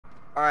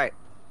Alright.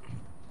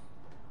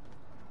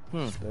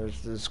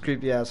 There's this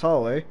creepy ass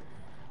hallway.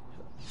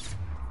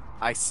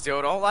 I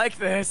still don't like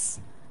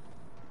this.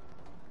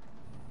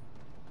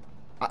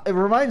 It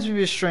reminds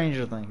me of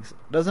Stranger Things,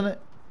 doesn't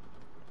it?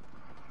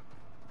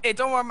 It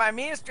don't remind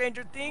me of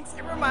Stranger Things.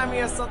 It reminds me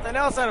of something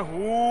else. And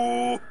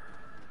who?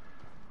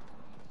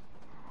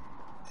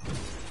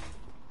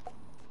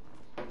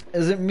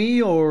 Is it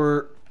me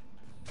or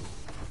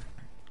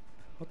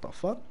what the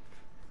fuck?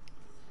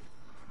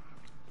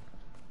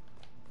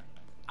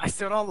 I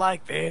still don't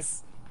like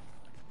this.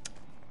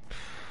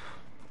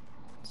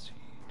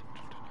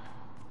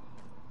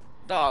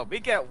 Dog, we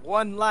get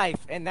one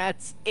life and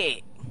that's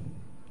it.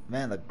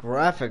 Man, the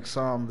graphics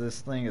on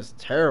this thing is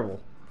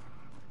terrible.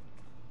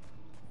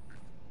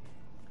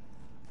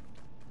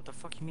 What the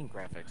fuck you mean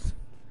graphics?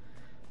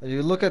 If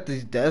you look at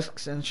these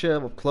desks and shit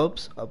up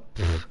close,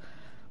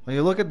 when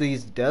you look at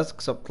these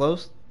desks up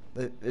close,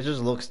 it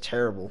just looks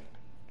terrible.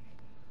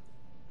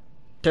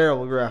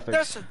 Terrible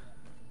graphics.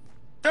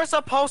 They're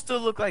supposed to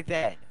look like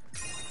that.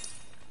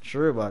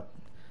 True, but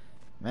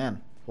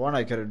man,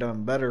 Fortnite could have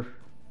done better.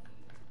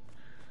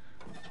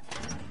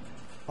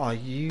 Oh,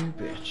 you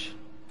bitch.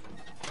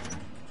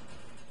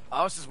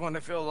 I was just wanting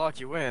to feel lock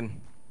you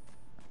in.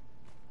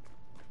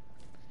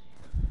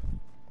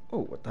 Oh,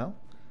 what the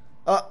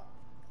hell?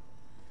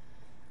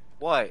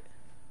 What?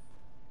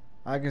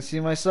 I can see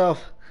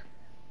myself.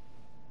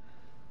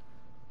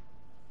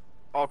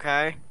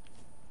 Okay.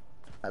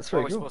 That's What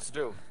are pretty we cool. supposed to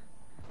do?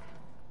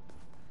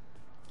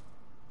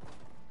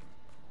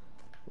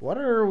 What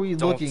are we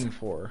Don't. looking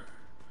for?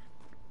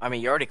 I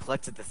mean, you already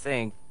collected the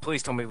thing.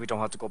 Please tell me we don't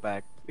have to go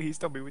back. Please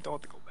tell me we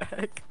don't have to go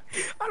back.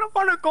 I don't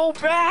want to go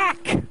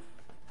back!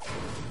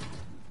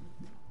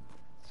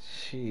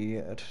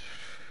 Shit.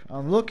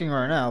 I'm looking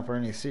right now for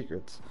any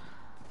secrets.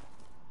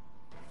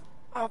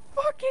 I'm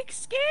fucking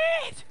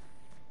scared!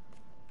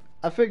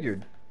 I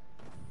figured.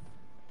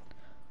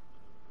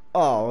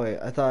 Oh, wait.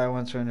 I thought I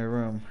went to a new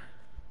room.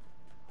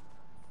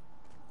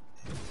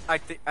 I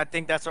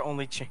think that's our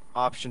only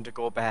option to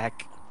go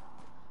back.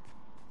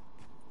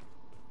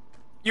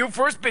 You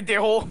first,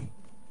 pendejo!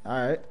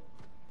 Alright.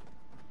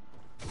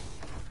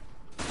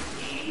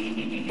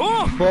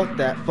 Oh! Fuck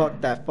that,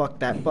 fuck that, fuck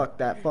that, fuck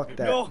that, fuck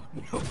that. No,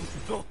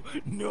 no,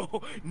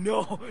 no,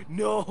 no,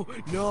 no,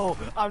 no.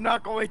 I'm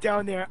not going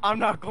down there. I'm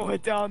not going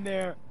down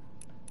there.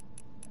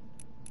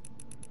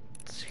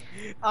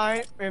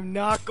 I am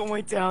not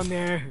going down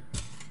there.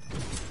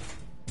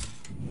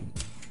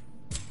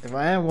 If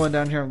I am going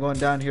down here, I'm going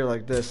down here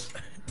like this.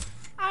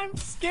 I'm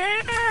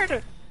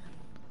scared.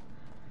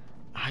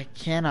 I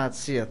cannot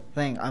see a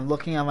thing. I'm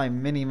looking at my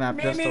mini map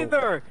Me just to...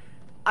 neither.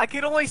 I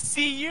can only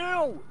see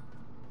you.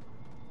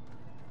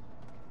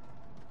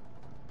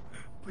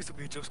 Please don't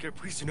be a jump scare.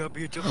 Please do not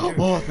be a jump scare.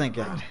 Oh, thank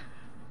God.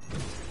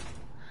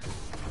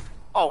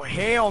 Oh,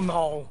 hell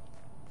no.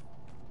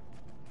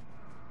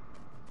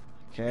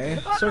 Okay,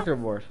 circuit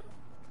board.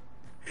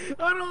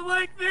 I don't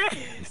like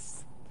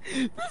this.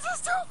 This is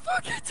so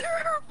fucking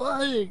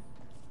terrifying.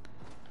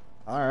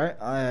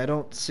 Alright, I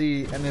don't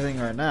see anything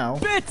right now.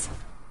 Fit.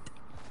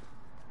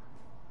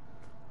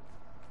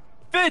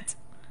 Fit.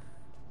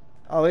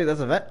 Oh wait,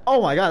 that's a vent?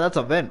 Oh my God, that's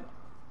a vent.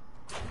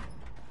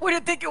 What do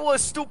you think it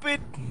was,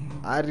 stupid?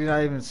 I did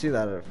not even see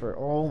that at first.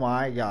 Oh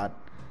my God.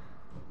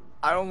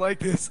 I don't like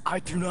this. I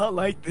do not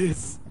like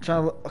this. I'm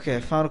trying to look. Okay, I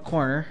found a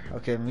corner.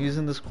 Okay, I'm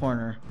using this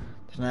corner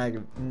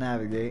to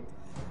navigate.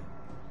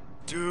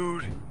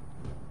 Dude.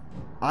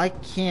 I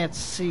can't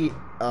see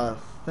a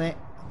thing.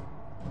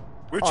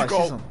 Where'd Oh, you I see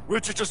go? something.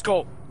 Where'd you just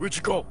go? Where'd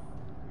you go?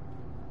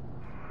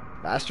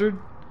 Bastard?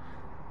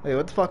 Wait,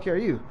 what the fuck are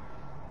you?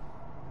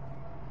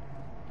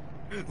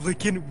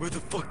 Lincoln, where the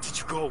fuck did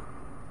you go?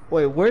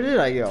 Wait, where did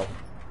I go?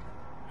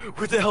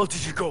 Where the hell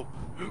did you go?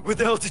 Where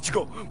the hell did you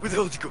go? Where the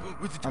hell did you go?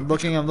 Where did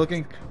you I'm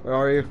looking. Where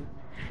are you?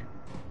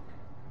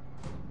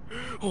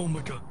 Oh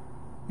my God.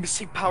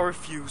 Missing power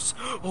fuse.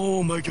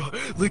 Oh my God.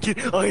 Lincoln,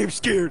 I am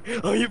scared.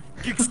 I am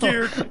fucking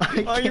scared.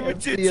 I am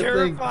can't see a legit thing.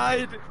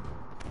 terrified.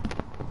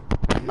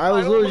 I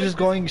was don't literally like just this.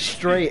 going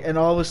straight, and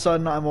all of a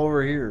sudden I'm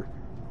over here.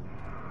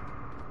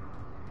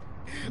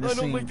 I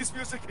don't like this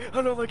music.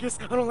 I don't like this.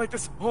 I don't like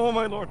this. Oh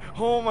my lord.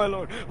 Oh my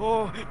lord.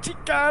 Oh,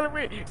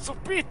 chicalere, su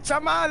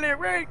picha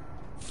malere.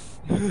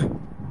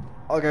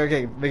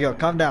 Okay, Miguel,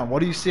 calm down. What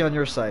do you see on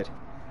your side?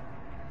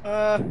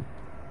 The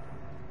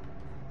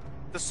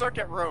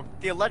circuit room,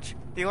 the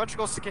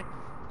electrical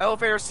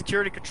elevator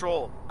security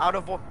control, out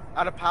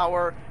of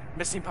power,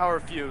 missing power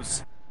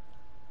fuse.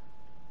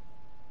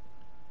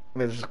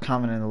 Wait, there's a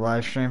comment in the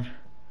live stream.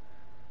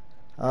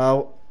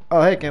 Oh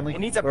hey, Kenley. It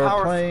needs a We're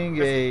power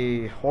playing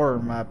a horror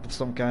map of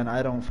some kind.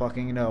 I don't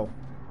fucking know.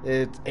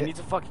 It needs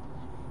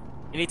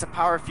a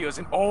power fuse,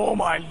 and oh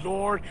my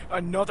lord,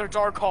 another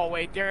dark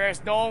hallway. There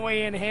is no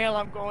way in hell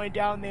I'm going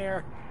down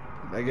there.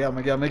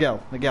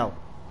 Miguel.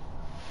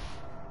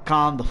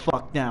 Calm the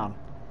fuck down.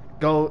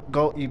 Go,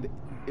 you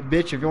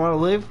bitch. If you want to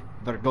live,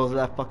 you better go to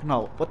that fucking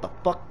hole. What the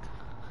fuck?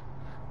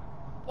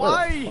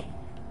 Why?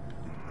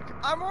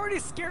 I'm already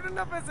scared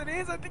enough as it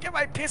is. I think I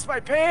might piss my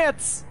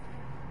pants.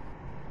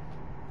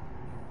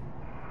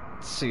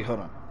 Let's see, hold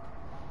on.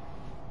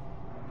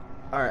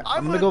 Alright,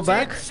 I'm gonna go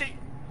back.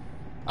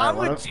 I'm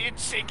legit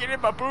shaking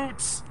in my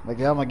boots.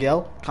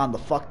 Miguel, calm the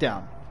fuck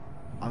down.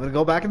 I'm gonna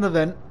go back in the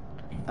vent,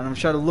 and I'm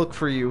trying to look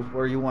for you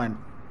where you went.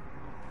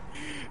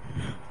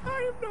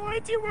 I have no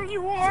idea where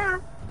you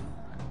are.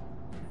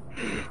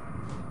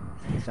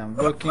 So I'm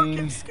looking. I'm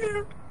fucking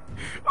scared.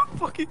 I'm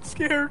fucking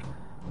scared.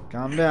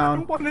 Calm down. I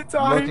don't want to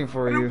die. I'm looking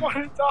for you. I don't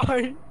want to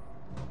die.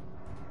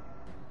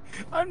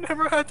 I've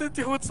never had to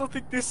deal with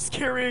something this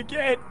scary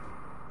again.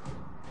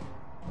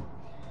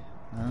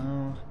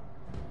 No.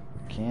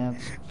 Can't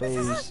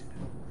phase.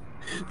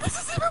 This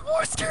is even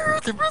more scary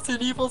than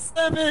Resident Evil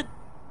 7.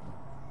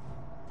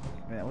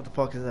 Man, what the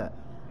fuck is that?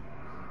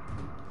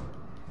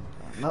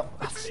 No,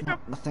 that's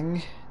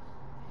nothing.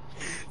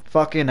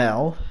 Fucking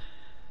hell.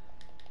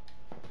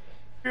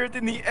 Better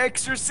than The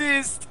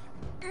Exorcist.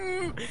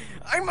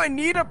 I might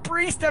need a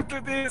priest after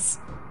this.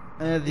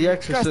 The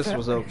Exorcist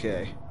was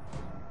okay.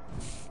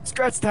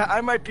 Scratch that.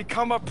 I might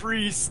become a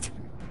priest.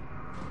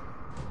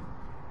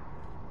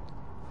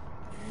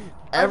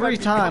 Every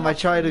time I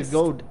try to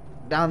go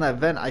down that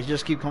vent, I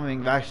just keep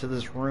coming back to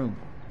this room.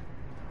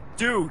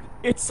 Dude,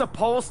 it's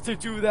supposed to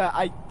do that,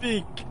 I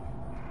think.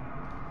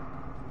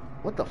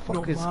 What the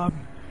fuck is...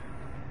 Mom.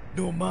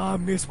 No,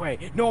 Mom, this way.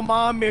 No,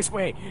 Mom, this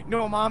way.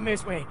 No, Mom,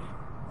 this way.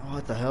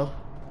 What the hell?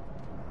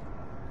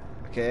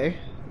 Okay,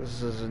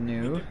 this is a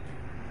new...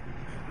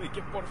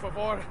 Por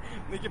favor.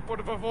 Por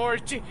favor.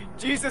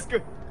 Jesus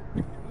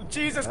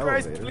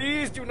Christ, Elevator.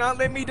 please do not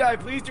let me die.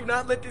 Please do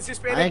not let this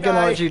Hispanic I ain't gonna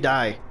die. let you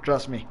die.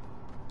 Trust me.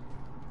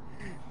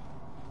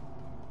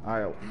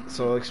 Alright,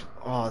 so...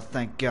 Oh,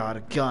 thank God,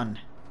 a gun.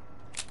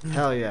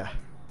 Hell yeah.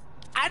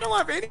 I don't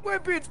have any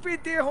weapons,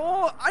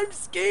 pendejo. I'm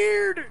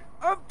scared.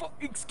 I'm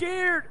fucking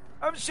scared.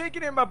 I'm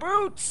shaking in my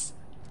boots.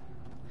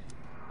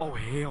 Oh,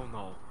 hell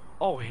no.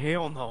 Oh,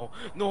 hell no.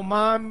 No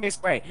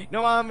mames, way.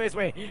 No mames,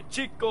 way.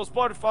 Chicos,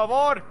 por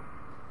favor.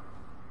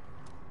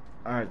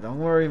 Alright, don't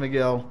worry,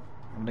 Miguel.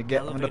 I'm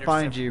gonna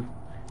find you.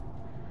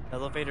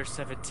 Elevator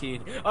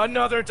 17.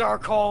 Another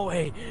dark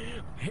hallway.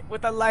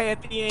 With a light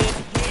at the end.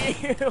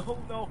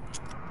 Hell no.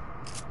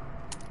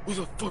 Who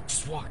the fuck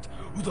just walked?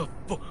 Who the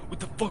fuck? What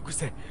the fuck was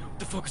that? What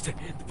the fuck was that?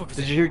 The fuck was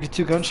Did that? you hear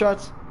 2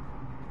 gunshots?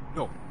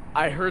 No.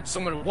 I heard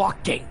someone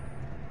walking.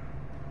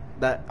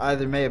 That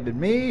either may have been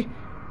me,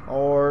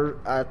 or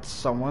at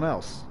someone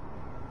else.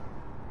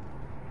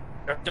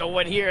 There's no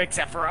one here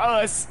except for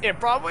us. And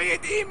probably a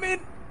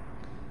demon.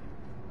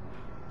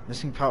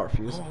 Missing power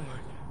fuse.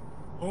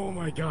 Oh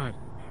my god.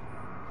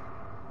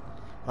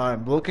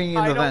 I'm looking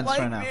in the vents like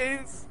right now.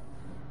 This.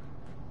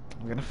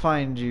 I'm gonna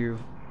find you.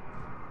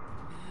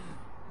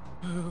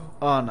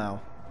 Oh no.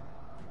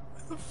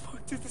 Why the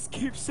fuck did this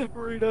game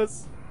separate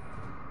us?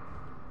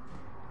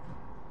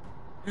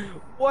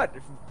 What?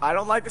 I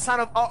don't like the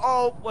sound of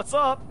uh-oh. What's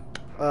up?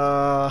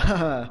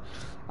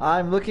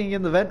 I'm looking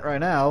in the vent right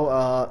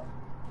now.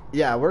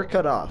 Yeah, we're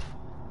cut off.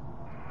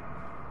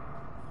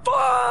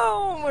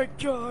 Oh my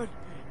god.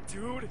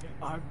 Dude,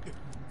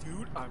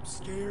 I'm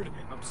scared.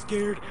 I'm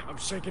scared. I'm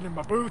shaking in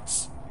my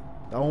boots.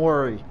 Don't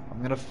worry.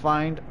 I'm gonna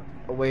find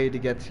a way to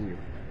get to you.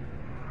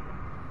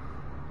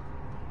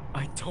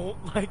 I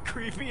don't like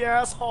creepy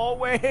ass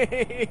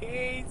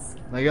hallways.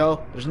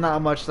 Miguel, there's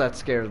not much that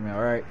scares me,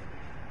 alright?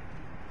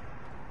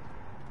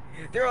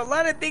 There are a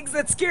lot of things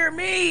that scare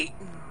me.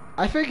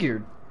 I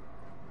figured.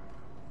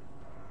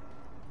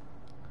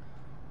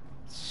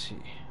 Let's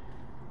see.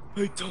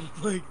 I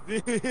don't like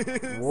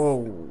this.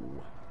 Whoa.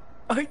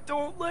 I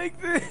don't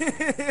like this.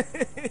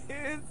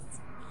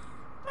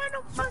 I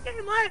don't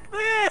fucking like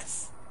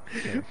this.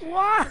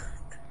 Why?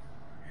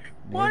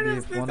 Why Maybe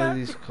does if this one happen?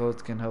 of these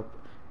codes can help.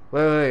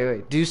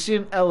 Wait. Do you see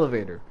an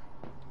elevator?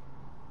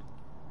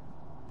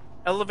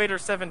 Elevator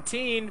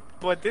 17,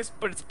 but it's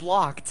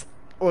blocked.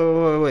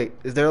 Wait.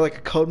 Is there like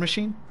a code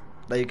machine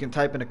that you can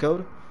type in a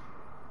code?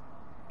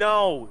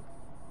 No.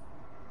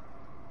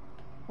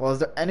 Well, is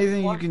there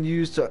anything you can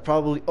use to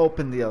probably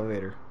open the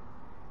elevator?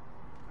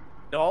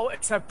 No,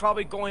 except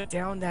probably going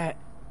down that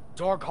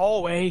dark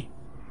hallway.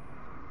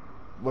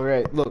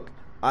 Alright, look.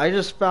 I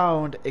just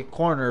found a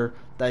corner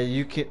that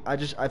you can.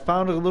 I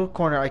found a little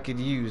corner I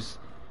could use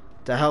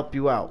to help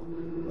you out.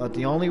 But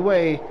the only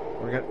way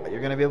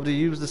you're gonna be able to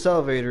use this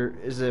elevator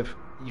is if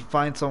you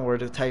find somewhere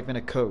to type in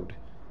a code.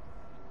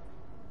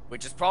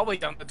 Which is probably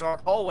down the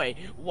dark hallway.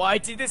 Why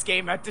did this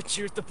game have to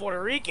choose the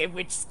Puerto Rican,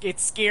 which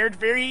gets scared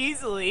very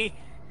easily?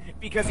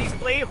 Because he's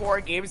played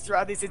horror games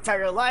throughout his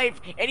entire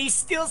life, and he's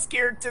still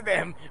scared to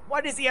them.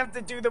 Why does he have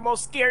to do the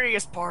most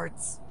scariest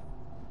parts?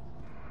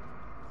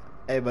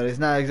 Hey, but it's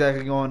not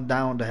exactly going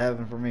down to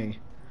heaven for me.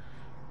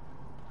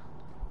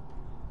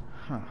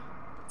 Huh.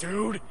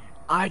 Dude,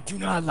 I do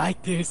not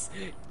like this.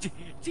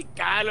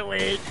 Chicalo,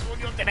 güey.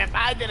 Coño de la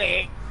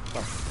madre.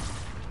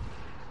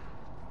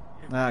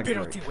 Ah,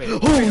 Espérate, great. güey.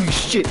 Holy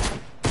shit!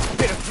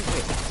 Espérate,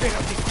 güey.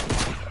 Espérate.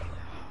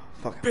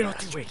 Fucking Espérate,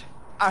 bastard. güey.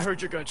 I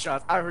heard your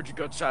gunshots.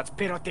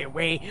 Espérate,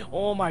 güey.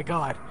 Oh my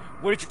god.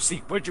 What did you see?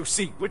 What did you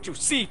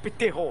see,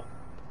 pendejo?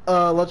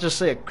 Let's just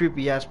say a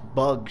creepy ass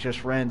bug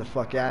just ran the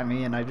fuck at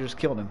me and I just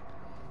killed him.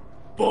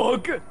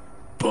 Bug?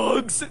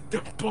 Bugs?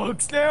 They're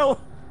bugs now?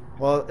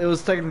 Well, it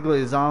was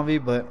technically a zombie,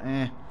 but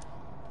eh.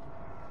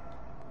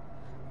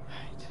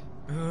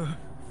 Uh,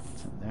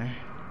 It's in there.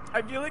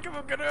 I feel like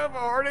I'm gonna have a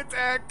heart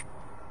attack.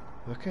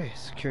 Okay,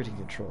 security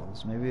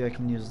controls. Maybe I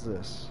can use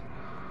this.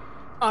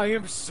 I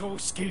am so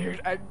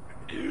scared. I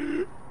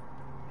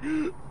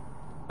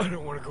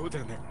don't want to go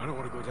down there. I don't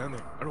want to go down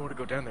there. I don't want to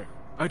go down there.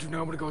 I do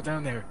not want to go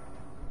down there.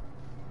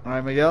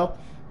 Alright, Miguel.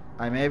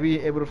 I may be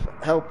able to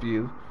help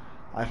you.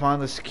 I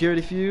found the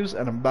security fuse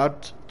and I'm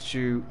about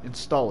to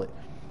install it.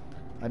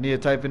 I need to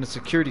type in a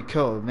security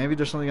code. Maybe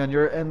there's something on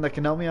your end that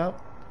can help me out?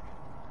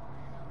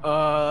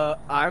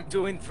 I'm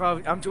doing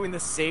the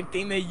same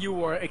thing that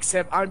you are,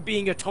 except I'm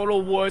being a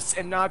total wuss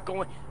and not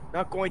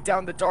going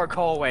down the dark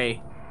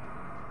hallway.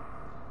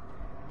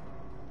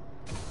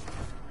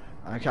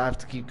 I have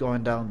to keep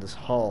going down this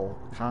hall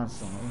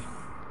constantly.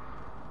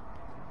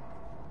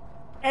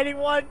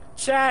 Anyone,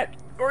 chat,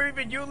 or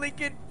even you,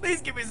 Lincoln,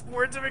 please give me some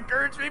words of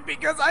encouragement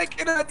because I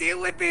cannot deal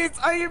with this.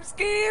 I am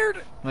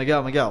scared.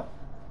 Miguel.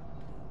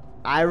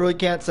 I really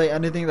can't say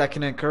anything that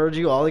can encourage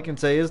you. All I can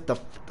say is the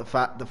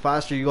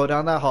faster you go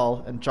down that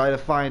hall and try to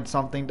find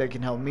something that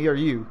can help me or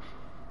you,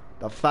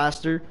 the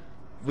faster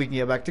we can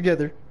get back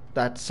together.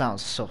 That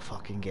sounds so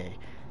fucking gay.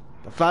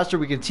 The faster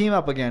we can team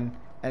up again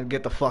and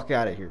get the fuck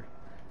out of here.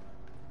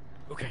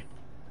 Okay.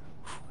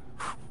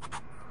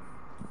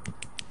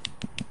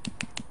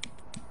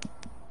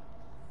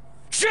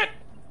 Shit!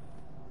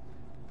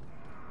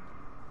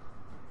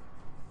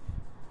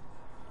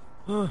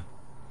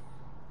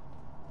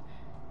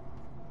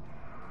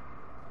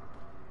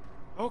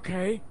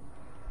 Okay.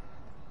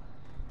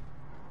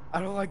 I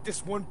don't like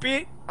this one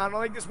bit. I don't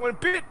like this one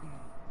bit.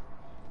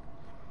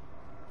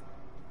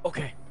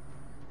 Okay.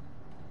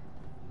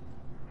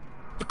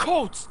 The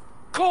codes!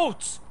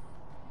 Codes!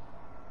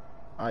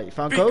 Alright, you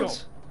found Bingo.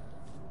 codes?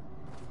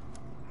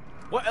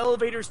 What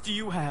elevators do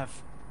you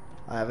have?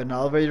 I have an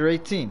elevator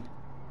 18.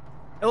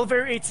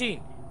 Elevator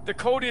 18. The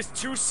code is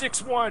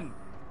 261.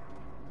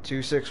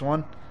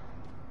 261?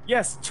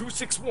 Yes,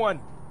 261.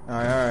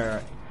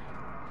 Alright.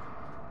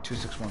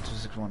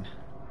 261.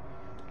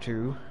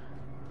 2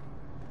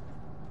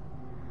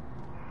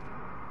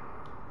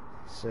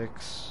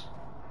 6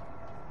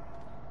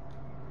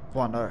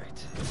 1.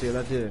 Alright. Let's see if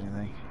that did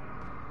anything.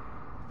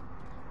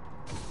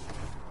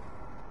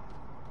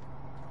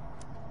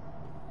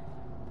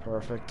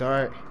 Perfect.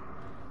 Alright.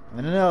 I'm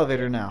in an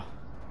elevator now.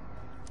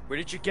 Where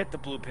did you get the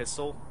blue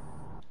pistol?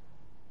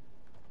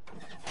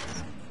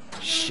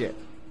 Shit.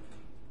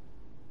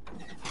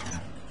 You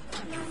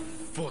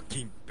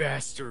fucking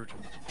bastard.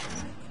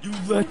 You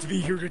left me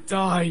here to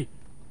die.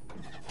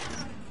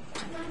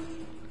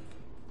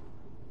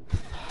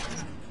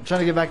 I'm trying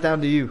to get back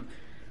down to you.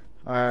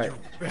 Alright. You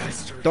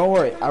bastard. Don't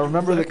worry. I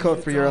remember the left me code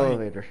to for your die.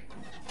 elevator.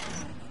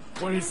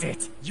 What is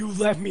it? You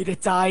left me to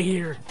die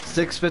here.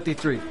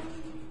 653.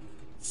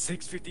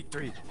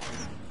 653.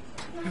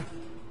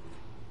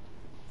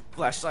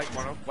 Flashlight,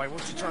 why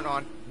won't you turn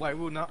on? Why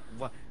will not?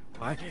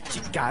 Why?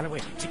 Chica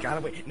away.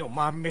 No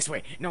mames,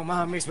 way. No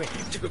mames, way.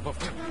 Chico, por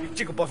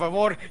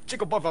favor.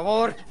 Chico, por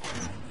favor.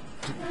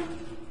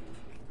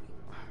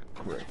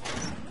 Great.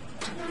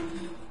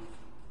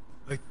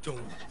 I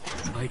don't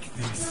like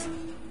this.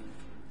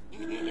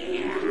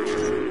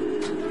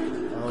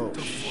 Oh,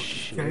 That's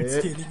shit.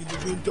 standing in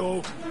the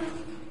window.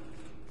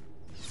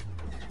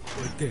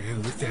 What the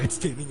hell is that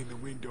standing in the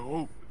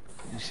window?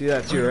 You see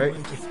that too, right?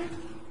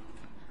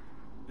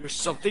 There's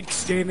something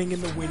standing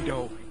in the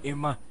window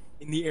in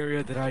the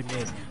area that I'm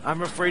in.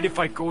 I'm afraid if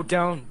I go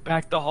down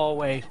back the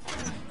hallway,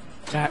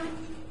 that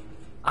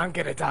I'm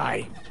gonna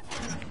die.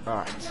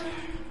 Alright.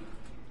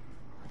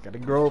 I gotta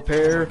grow a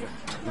pair.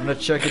 I'm gonna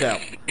check it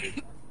out.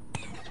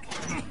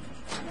 Alright,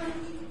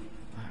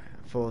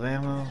 full of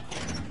ammo.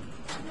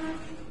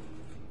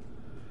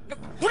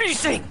 What are you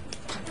saying?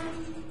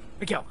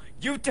 Miguel,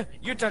 you've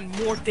done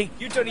more things.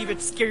 You've done even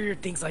scarier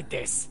things like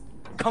this.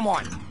 Come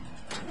on.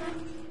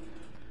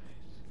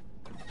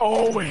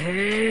 Oh,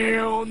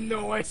 hell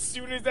no. As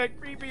soon as that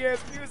creepy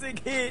ass music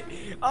hit,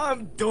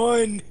 I'm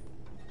done.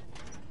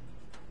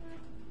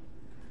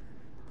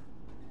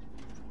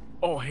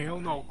 Oh, hell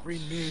no.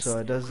 Green mist. So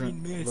it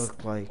doesn't Green mist.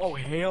 look like... Oh,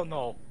 hell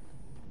no.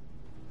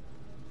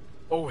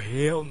 Oh,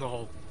 hell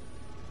no.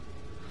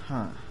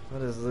 Huh.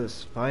 What is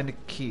this? Find a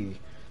key.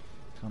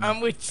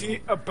 I'm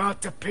legit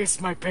about to piss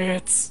my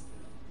pants.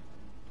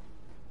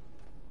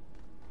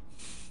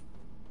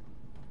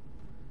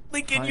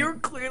 Lincoln, you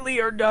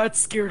clearly are not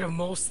scared of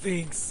most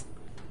things.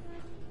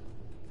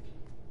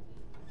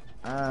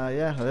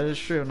 Yeah, that is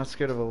true. I'm not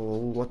scared of a...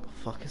 What the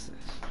fuck is this?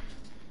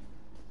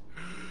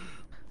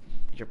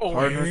 Your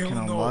partner can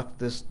unlock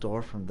this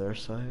door from their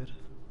side?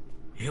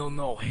 Hell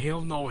no,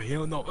 hell no,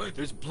 hell no.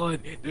 There's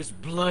blood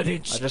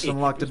and shit. I just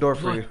unlocked the door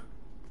for you.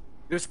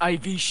 There's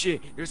IV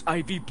shit. There's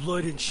IV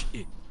blood and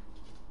shit.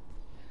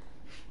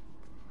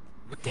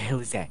 What the hell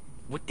is that?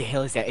 What the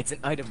hell is that? It's an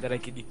item that I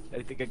think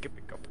I can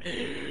pick up.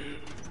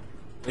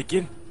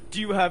 Lincoln, do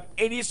you have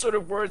any sort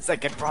of words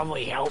that could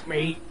probably help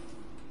me?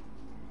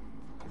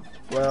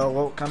 Well,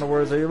 what kind of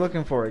words are you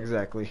looking for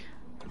exactly?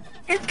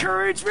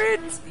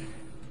 Encouragement!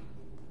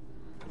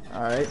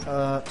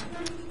 Alright,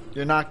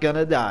 you're not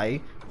gonna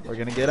die. We're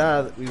gonna get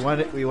out of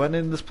it. We went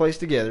in this place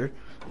together.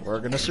 We're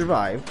gonna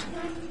survive.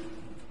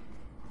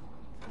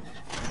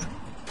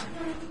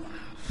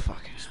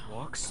 Fuck. Just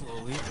walk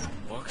slowly,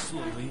 walk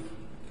slowly,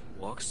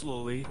 walk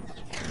slowly,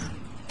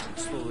 walk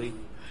slowly.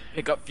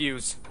 Pick up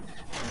fuse.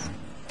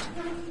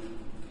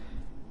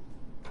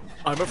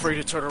 I'm afraid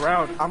to turn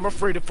around. I'm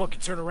afraid to fucking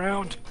turn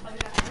around.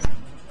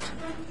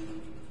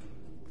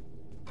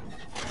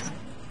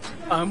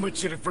 I'm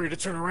legit afraid to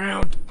turn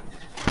around.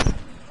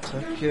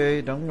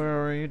 Okay, don't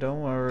worry,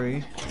 don't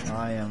worry.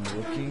 I am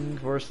looking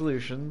for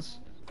solutions.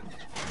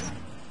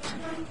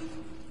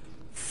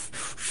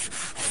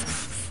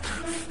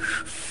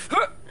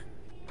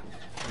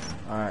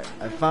 Alright,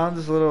 I found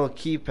this little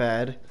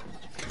keypad,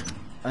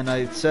 and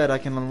I said I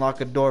can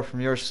unlock a door from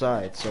your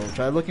side. So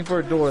try looking for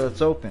a door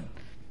that's open.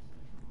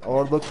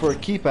 Or look for a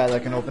keypad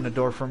that can open a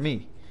door for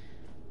me.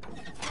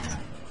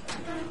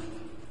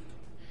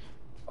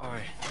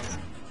 Alright.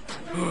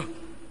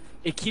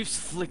 It keeps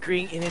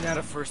flickering in and out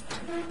of first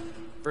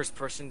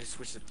person to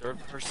switch to third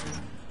person.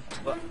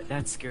 But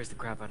that scares the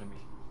crap out of me.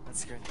 That's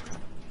scaring the crap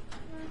out of me.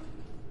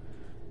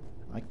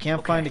 I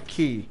can't find a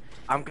key.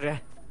 Okay.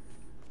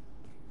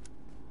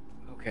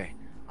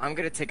 I'm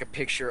gonna take a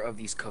picture of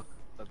these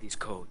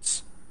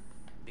codes.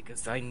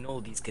 Because I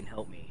know these can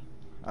help me.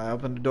 I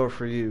opened the door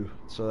for you,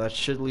 so that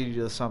should lead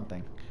you to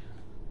something.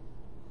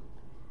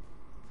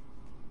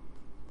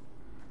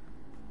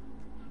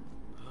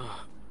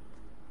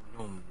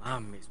 No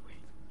mames, güey.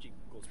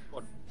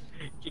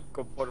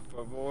 Chico, por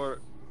favor.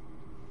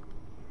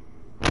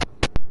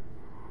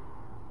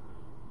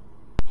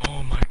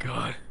 Oh my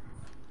god.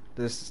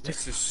 This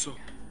is so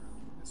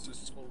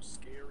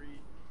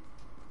scary.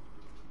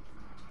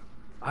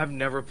 I've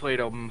never played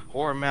a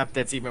horror map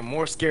that's even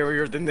more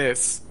scarier than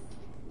this.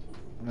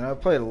 I mean,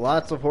 I've played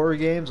lots of horror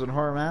games and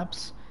horror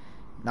maps.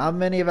 Not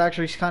many have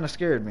actually kind of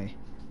scared me.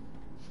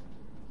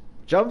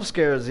 Jump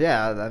scares,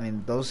 yeah, I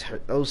mean, those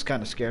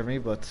kind of scare me,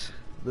 but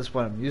this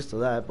one I'm used to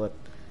that, but...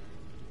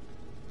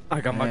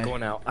 I got my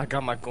gun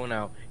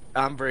out.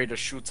 I'm ready to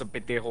shoot some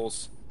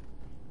pendejos.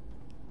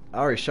 I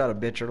already shot a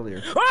bitch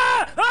earlier.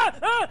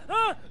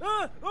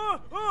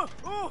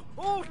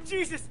 Oh,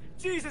 Jesus!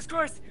 Jesus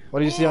Christ! What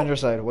do you see on your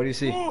side? What do you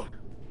see?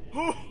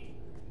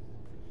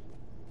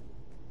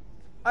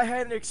 I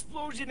had an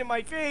explosion in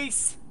my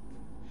face!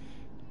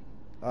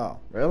 Oh,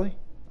 really?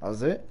 That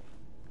was it?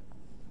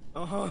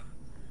 Uh-huh.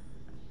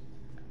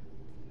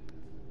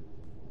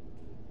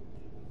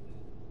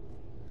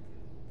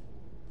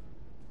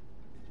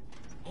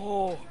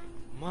 Oh,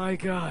 my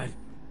God.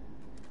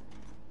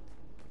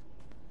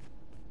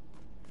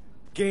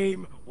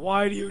 Game,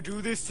 why do you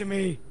do this to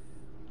me?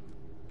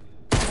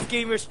 This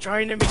game is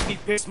trying to make me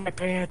piss my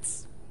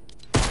pants.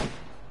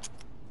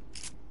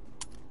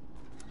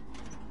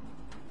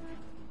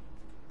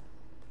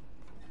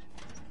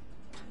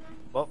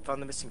 Well,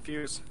 found the missing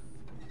fuse.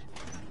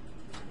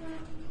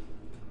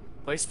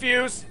 Place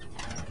fuse.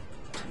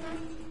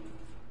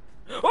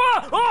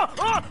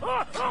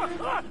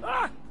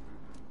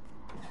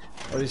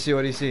 What do you see?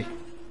 What do you see?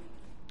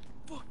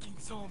 Fucking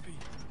zombie.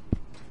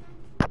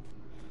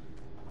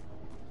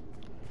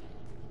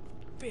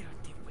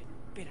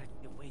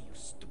 Espérate, güey, you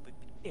stupid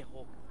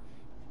pendejo.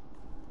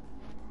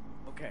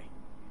 Okay.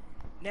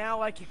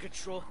 Now I can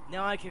control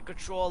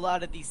a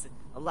lot of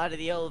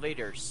the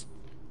elevators.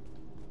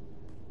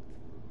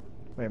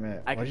 Wait a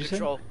minute. What did you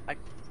say?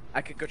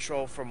 I can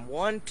control from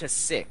 1 to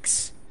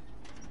 6.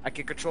 I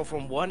can control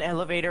from one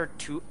elevator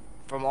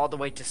from all the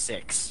way to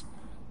 6.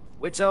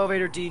 Which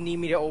elevator do you need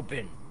me to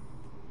open?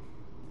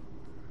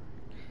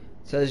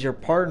 It says your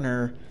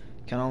partner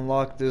can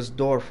unlock this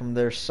door from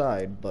their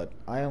side, but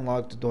I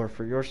unlocked the door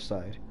for your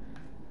side.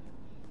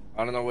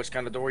 I don't know which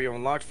kind of door you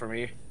unlocked for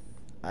me.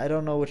 I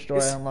don't know which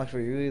door I unlocked for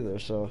you either,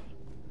 so...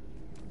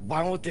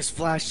 Why won't this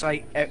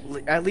flashlight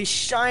at least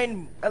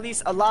shine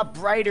a lot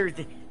brighter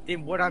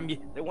than what I'm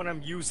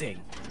using?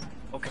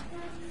 Okay.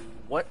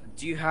 What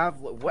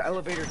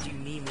elevator do you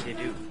need me to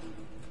do?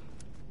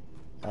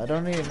 I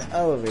don't need an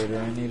elevator,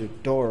 I need a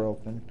door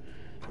open.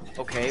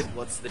 Okay,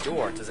 what's the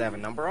door? Does it have a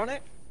number on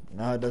it?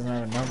 No, it doesn't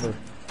have a number.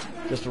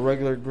 Just a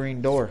regular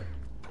green door.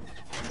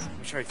 Let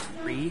me try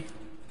 3,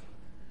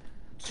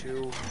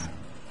 2,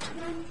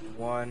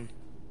 1,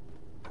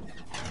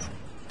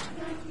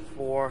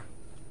 4,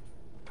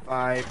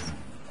 5,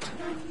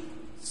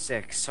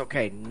 6.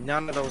 Okay,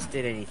 none of those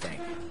did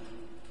anything.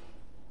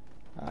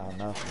 Oh,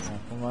 no.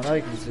 From what I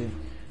can see.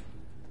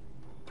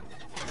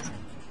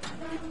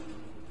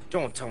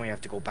 Don't tell me I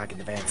have to go back in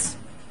the vents.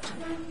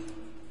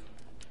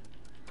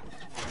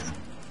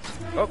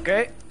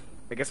 Okay.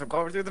 I guess I'm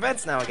going through the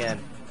vents now again.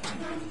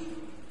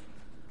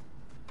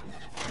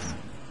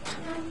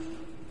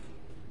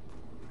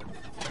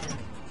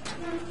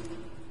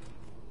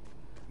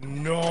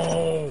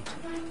 No!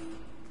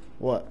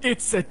 What?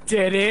 It's a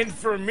dead end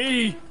for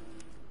me!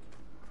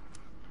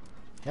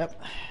 Yep.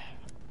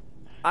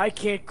 I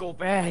can't go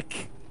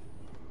back.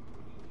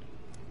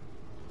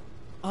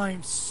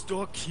 I'm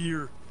stuck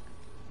here.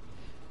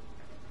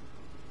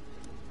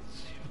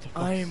 What the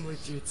fuck? I am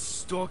legit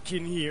stuck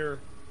in here.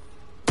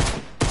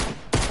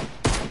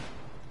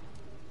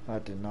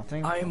 That did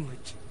nothing. I am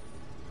legit.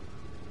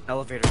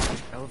 Elevator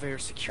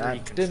security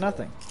That control. did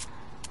nothing.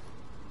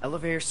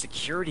 Elevator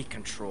security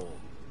control.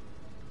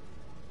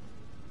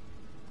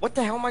 What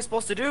the hell am I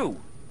supposed to do?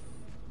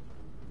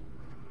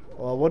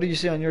 Well, what do you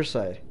see on your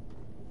side?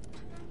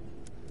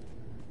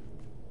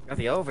 Got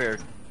the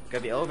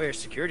elevator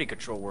security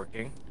control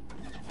working.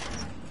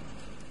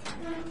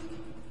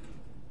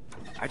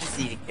 I just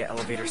need to get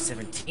elevator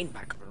 17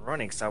 back up and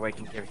running so I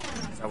can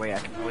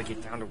probably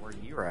get down to where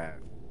you're at.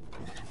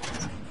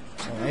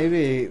 Well,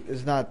 maybe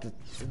it's not the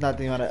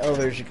amount of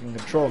elevators you can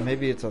control.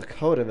 Maybe it's a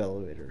code of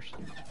elevators.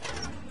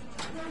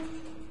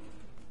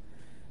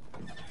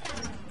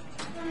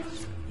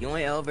 The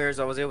only elevators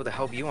I was able to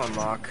help you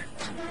unlock,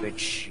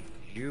 which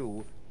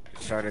you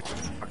decided to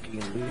fucking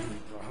leave me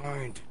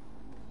behind.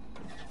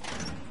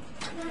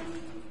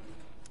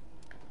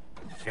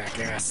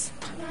 Jackass.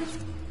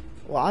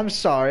 Well, I'm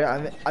sorry.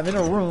 I'm in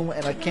a room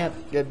and I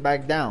can't get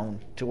back down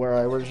to where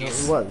I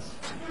originally was.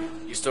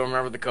 You still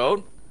remember the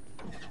code?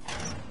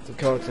 The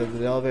code to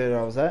the elevator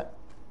I was at.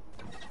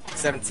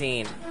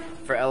 17.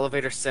 For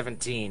elevator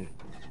 17.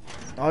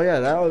 Oh yeah,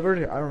 that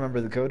elevator. I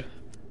remember the code.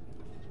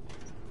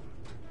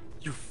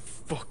 You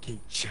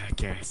fucking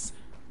jackass.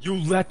 You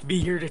left me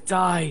here to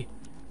die.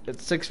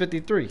 It's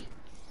 653.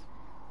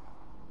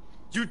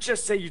 You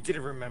just say you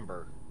didn't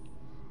remember.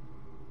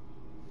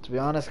 To be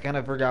honest, I kind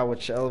of forgot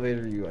which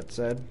elevator you had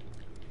said.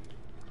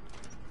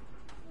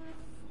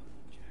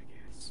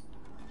 Jackass.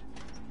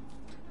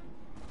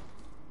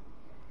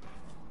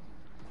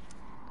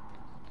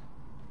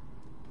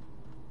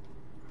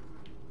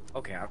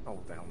 Okay, I don't know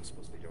what the hell I'm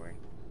supposed to be doing.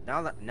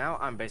 Now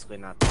I'm basically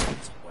not thinking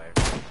this way.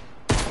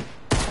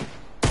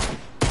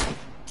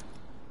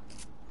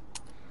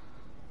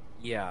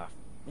 Yeah.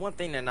 One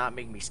thing to not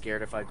make me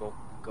scared if I go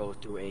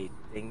through a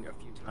thing a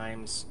few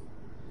times,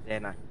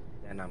 then I'm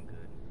good.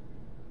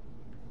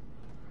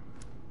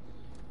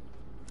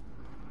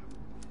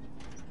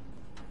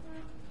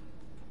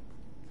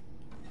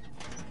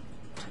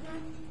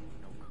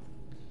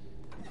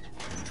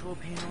 Control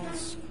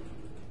panels.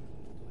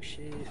 Oh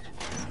shit.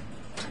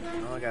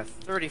 Oh, I got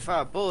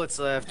 35 bullets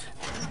left.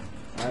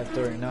 I have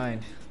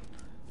 39.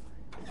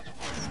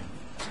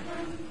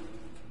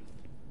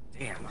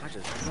 Damn, I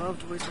just love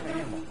to waste my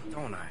ammo,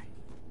 don't I?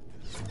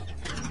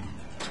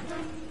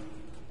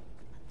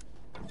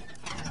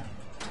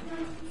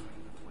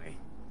 Wait.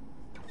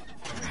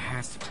 There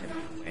has to be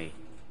another way.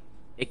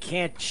 It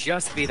can't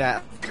just be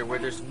that where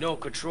there's no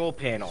control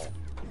panel.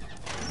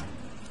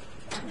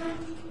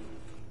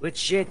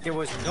 Legit, there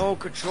was no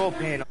control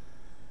panel.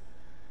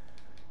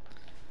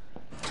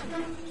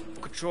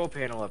 Control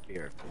panel up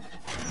here.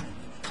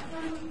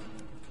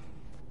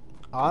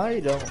 I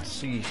don't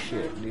see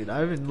shit, dude.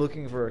 I've been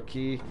looking for a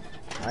key.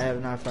 I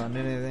have not found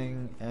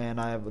anything, and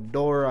I have a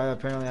door I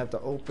apparently have to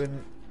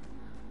open.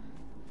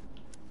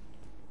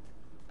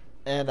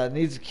 And I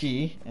need a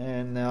key,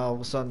 and now all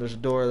of a sudden there's a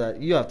door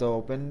that you have to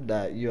open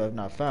that you have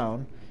not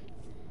found.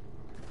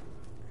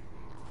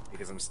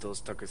 Because I'm still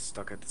stuck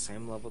at the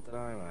same level that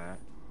I'm at.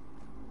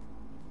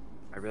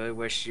 I really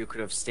wish you could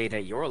have stayed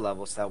at your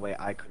level so that way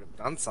I could have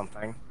done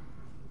something.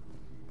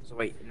 So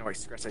wait, no, I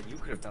said you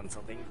could have done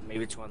something.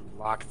 Maybe to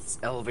unlock this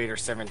elevator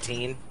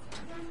 17.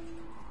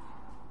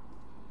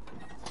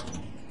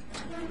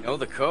 You know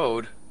the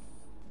code.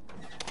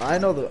 I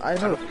know the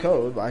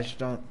code, but I just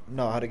don't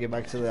know how to get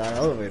back to that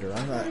elevator.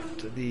 I'm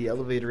at the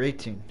elevator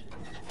 18.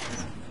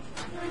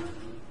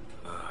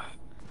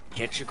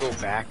 Can't you go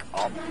back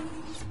up?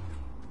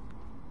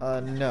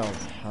 No,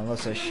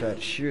 unless I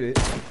shoot it.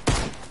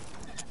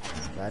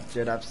 That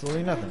did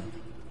absolutely nothing.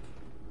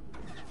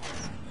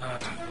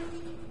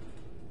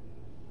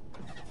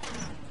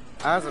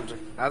 As I'm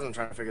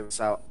trying to figure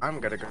this out, I'm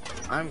gonna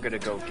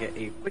go get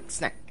a quick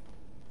snack.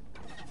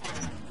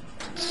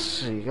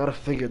 So you gotta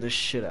figure this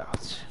shit out.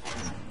 Let's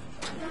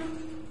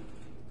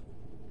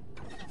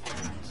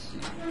see.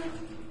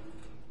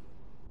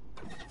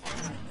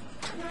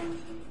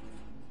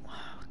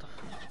 What the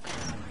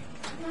fuck?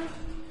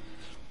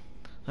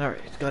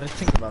 Alright, gotta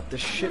think about this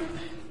shit.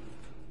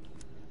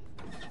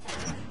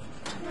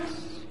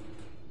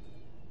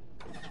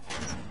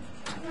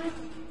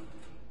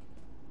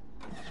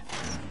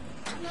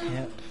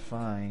 Can't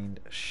find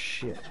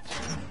shit.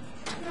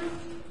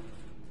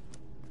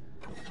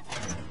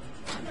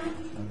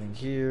 Nothing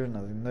here,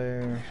 nothing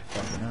there.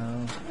 Fucking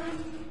hell.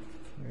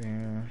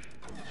 Here.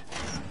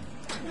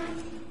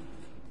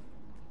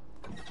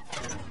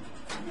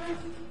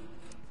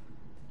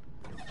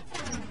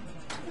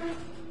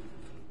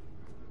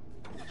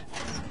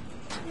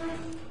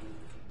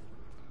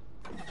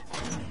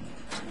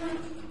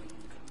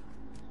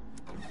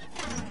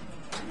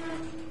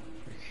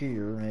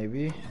 Here,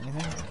 maybe.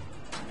 Anything?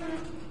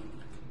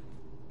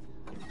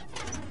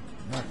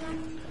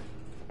 Nothing.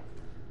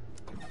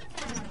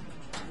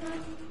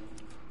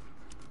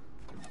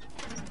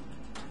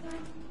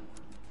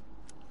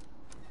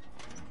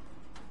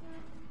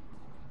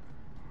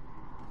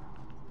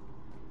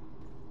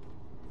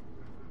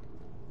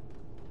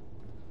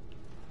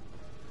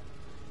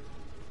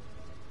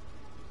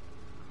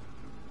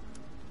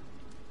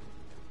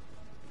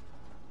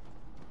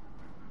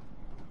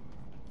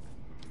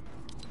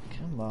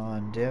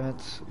 on, damn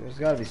it. There's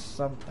gotta be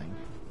something.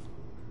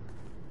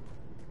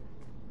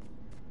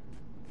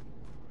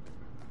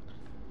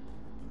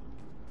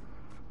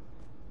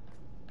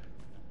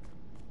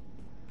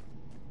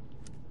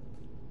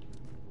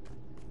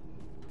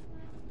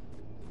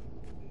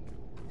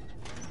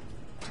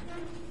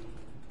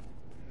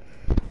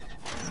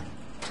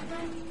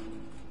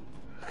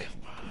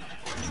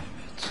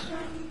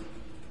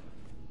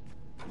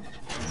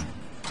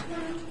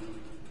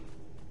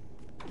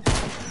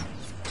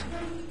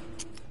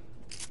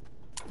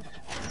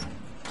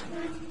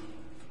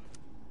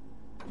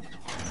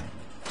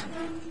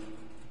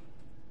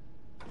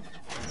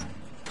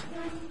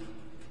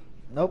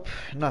 Nope,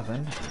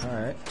 nothing.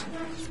 Alright.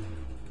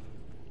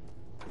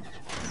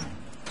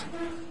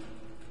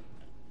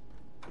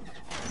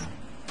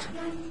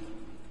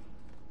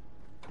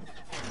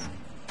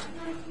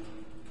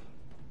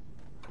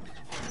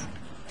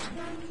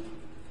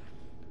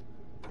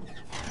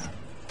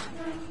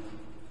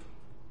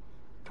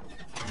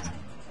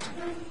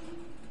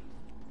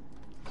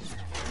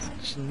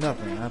 There's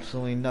nothing,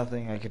 absolutely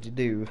nothing I could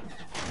do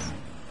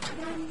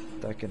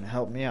that can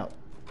help me out.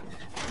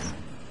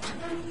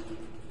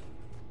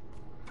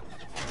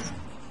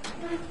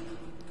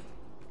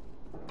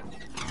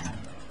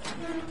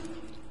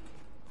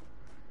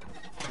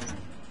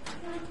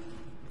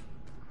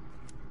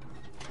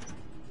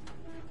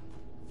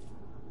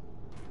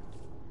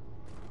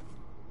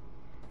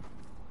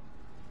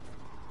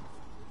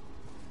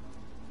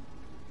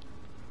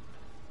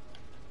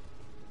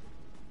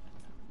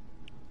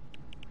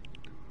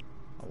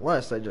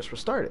 Unless I just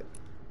restart it.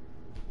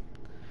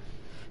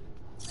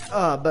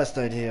 Best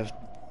idea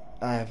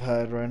I've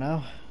had right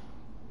now.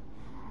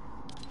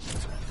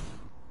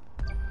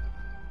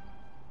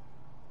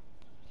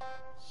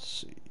 Let's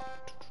see.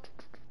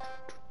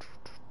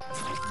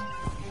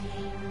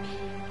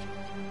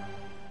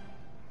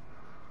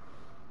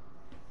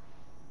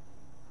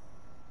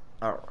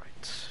 All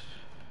right.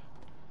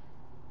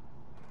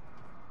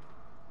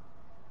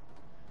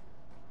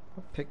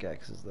 What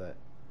pickaxe is that?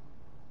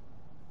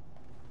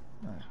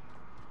 Ah.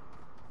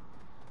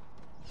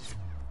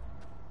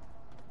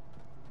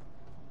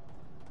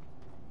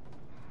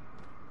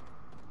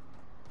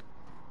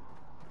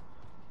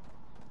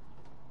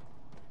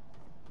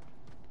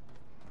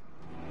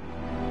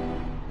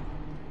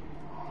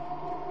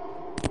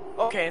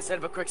 Okay, instead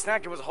of a quick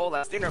snack, it was a whole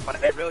ass dinner, but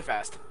I ate really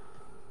fast.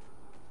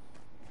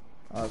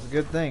 Oh, it's a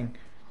good thing.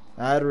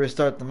 I had to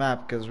restart the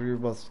map because we were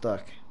both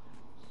stuck.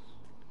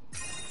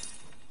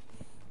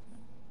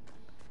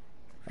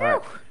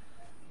 Alright.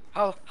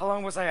 How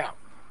long was I out?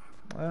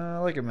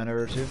 Like a minute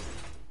or two.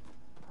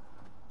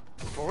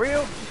 For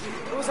real?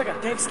 It was like a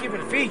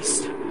Thanksgiving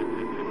feast.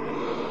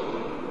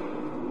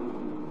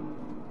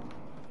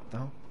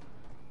 No?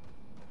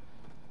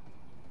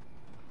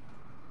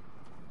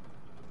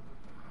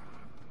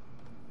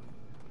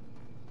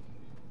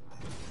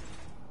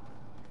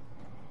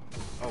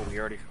 We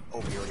already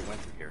went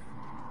through here.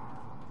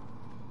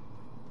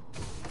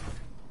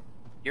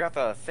 You got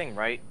the thing,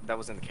 right? That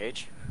was in the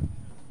cage?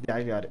 Yeah,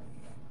 I got it.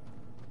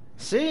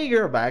 Seeing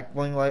your back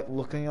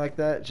looking like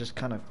that just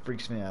kind of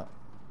freaks me out.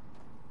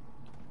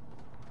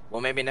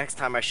 Well, maybe next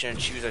time I shouldn't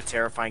choose a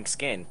terrifying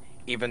skin,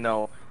 even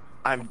though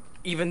I'm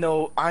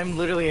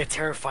literally a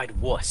terrified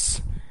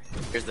wuss.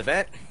 Here's the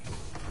vent.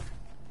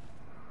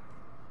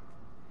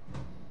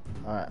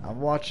 Alright, I'm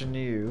watching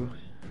you.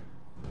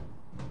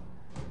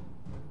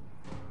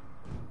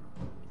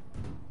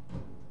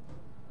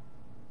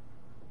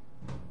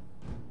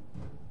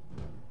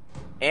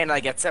 And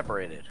I get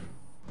separated.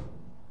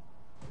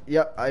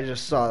 Yep, I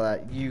just saw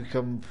that. You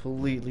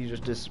completely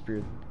just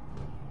disappeared.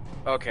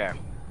 Okay.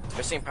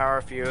 Missing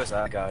power fuse,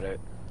 I got it.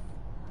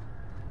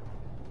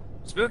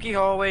 Spooky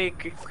hallway,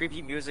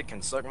 creepy music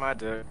can suck my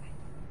dick.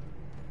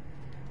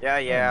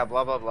 Yeah,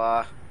 blah blah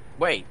blah.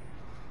 Wait.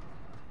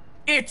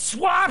 It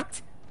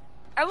swapped!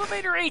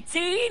 Elevator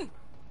 18?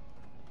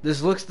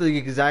 This looks the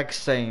exact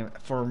same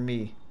for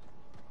me.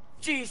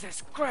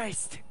 Jesus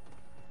Christ.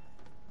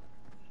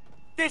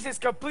 This is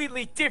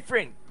completely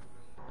different.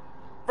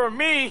 For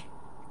me,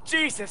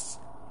 Jesus.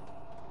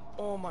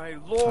 Oh my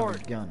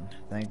lord. Gun.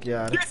 Thank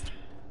God.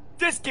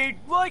 This game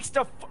likes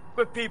to fuck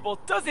with people,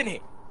 doesn't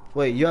it?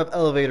 Wait, you have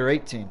elevator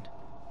 18.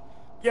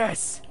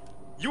 Yes.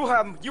 You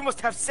must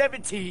have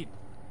 17.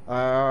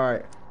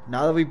 Alright.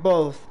 Now that we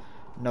both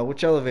know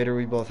which elevator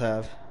we both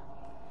have.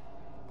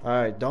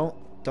 Alright, don't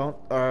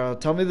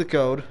tell me the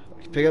code.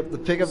 Pick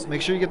up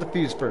make sure you get the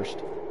fuse first.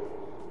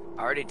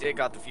 I already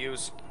got the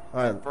fuse.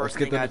 Alright, let's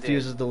get the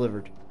fuses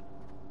delivered.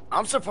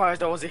 I'm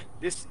surprised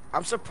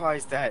I'm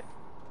surprised that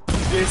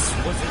this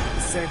wasn't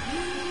the same.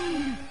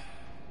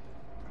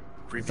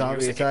 Creepy Zombie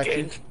music attack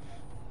again. you?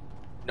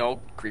 No,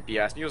 creepy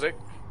ass music.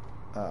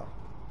 Oh.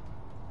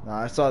 No,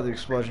 I saw the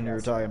explosion you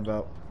were talking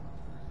about.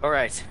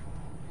 Alright.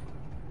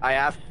 I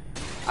have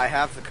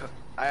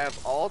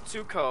all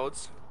 2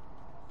 codes.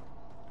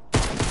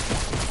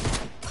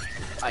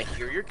 I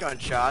hear your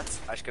gunshots.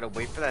 I just gotta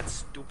wait for that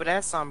stupid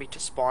ass zombie to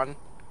spawn.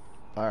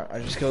 Alright, I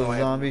just killed Go a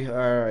ahead. zombie.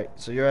 Alright,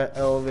 so you're at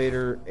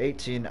elevator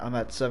 18, I'm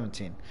at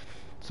 17.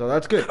 So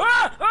that's good.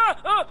 Ah!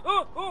 Ah! Ah!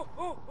 Oh! Oh!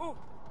 Oh! Oh!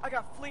 I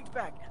got flinged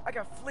back. I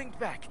got flinged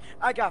back.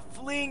 I got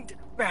flinged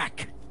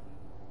back.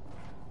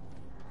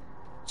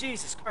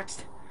 Jesus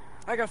Christ.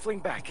 I got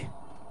flinged back.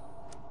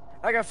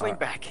 I got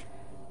flinged Alright,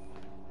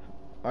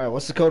 back.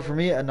 what's the code for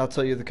me? And I'll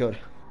tell you the code.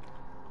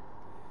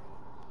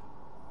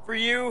 For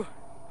you,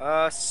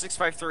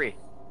 653.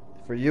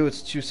 For you,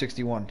 it's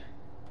 261.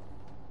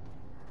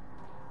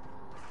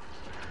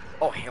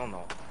 Oh, hell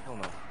no. Hell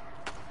no.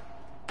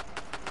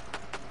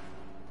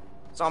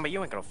 Zombie,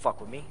 you ain't gonna fuck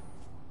with me.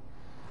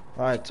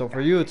 Alright, so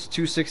for you, it's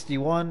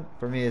 261.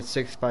 For me, it's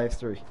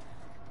 653.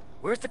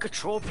 Where's the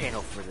control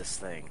panel for this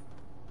thing?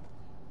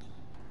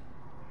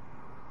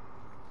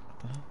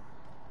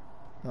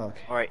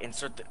 Okay. Alright,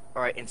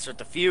 insert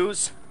the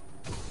fuse.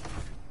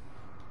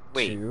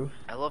 Wait, Two.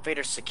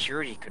 elevator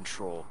security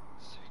control.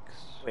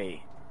 6.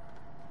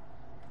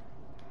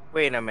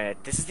 Wait a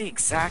minute. This is the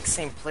exact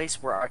same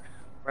place where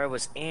I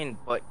was in,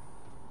 but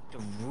the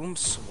room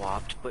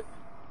swapped, but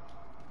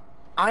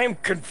I am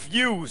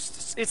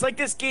confused. It's like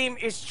this game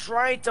is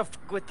trying to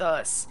fuck with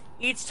us.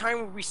 Each time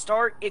we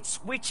restart, it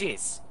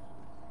switches.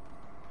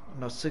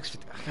 No,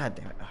 650. God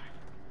damn it.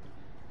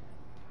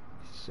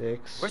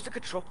 6. Where's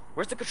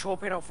the control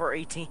panel for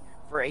 18?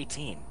 For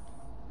 18.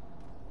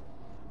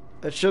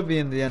 It should be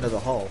in the end of the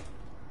hall.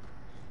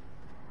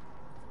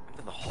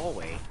 Into the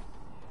hallway.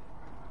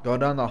 Go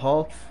down the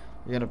hall.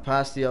 You're gonna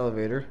pass the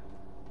elevator.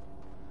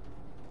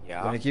 Yeah.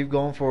 You're gonna keep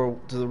going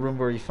to the room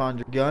where you found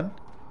your gun.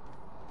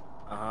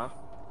 Uh-huh.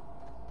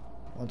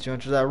 Once you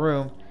enter that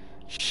room,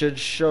 should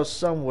show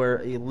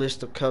somewhere a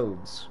list of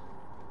codes.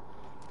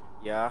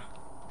 Yeah.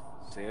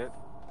 See it?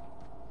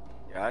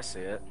 Yeah, I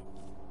see it.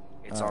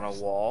 It's on a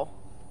Alright. wall.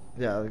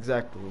 Yeah,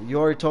 exactly. You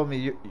already told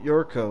me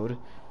your code.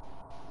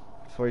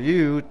 For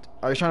you,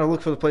 are you trying to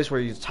look for the place where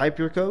you type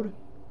your code?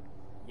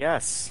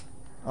 Yes.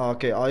 Oh,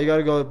 okay, all you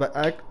gotta go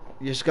back.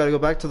 You just gotta go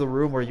back to the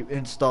room where you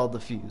installed the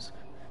fuse.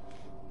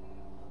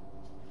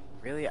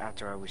 Really?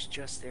 After I was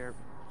just there?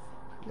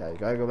 Yeah, you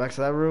gotta go back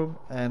to that room,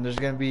 and there's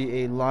gonna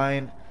be a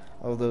line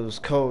of those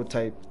code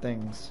type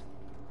things.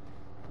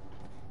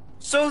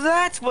 So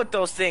that's what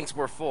those things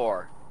were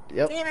for.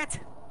 Yep. Damn it.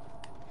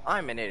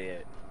 I'm an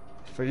idiot.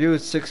 For you,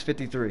 it's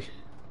 653.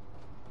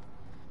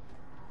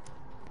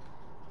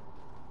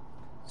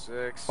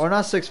 6. Or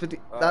not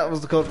 650. That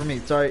was the code for me.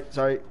 Sorry.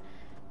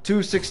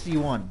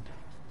 261.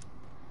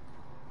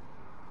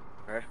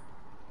 Okay.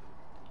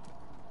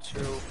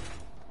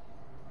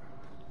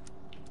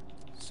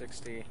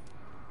 260.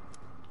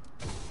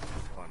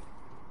 1.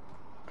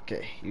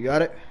 Okay, you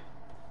got it?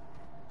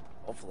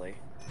 Hopefully.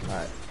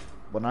 Alright.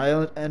 When I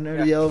enter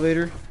Yeah. the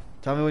elevator,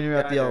 tell me when you're Yeah,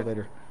 at the I did.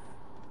 elevator.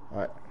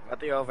 Alright. At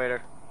the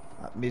elevator.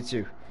 Me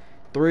too.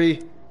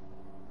 3,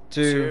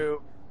 2,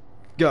 2,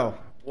 go.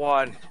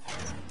 1.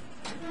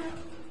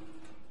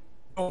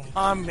 Oh,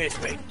 I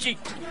missed me. Gee,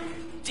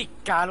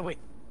 got away.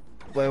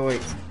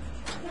 Wait.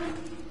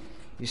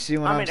 You see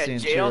what I'm in a seeing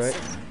too, jail right?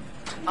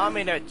 I'm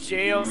in a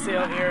jail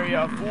cell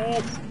area,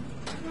 fool.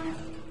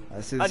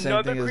 I see the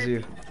same thing as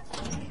you.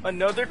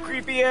 Another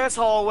creepy ass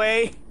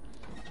hallway.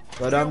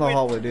 Go down the with-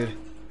 hallway, dude.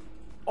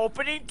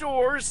 Opening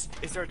doors.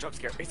 Is there a jump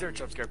scare? Is there a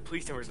jump scare?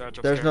 Please tell me there's not a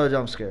jump There's scare. no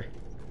jump scare.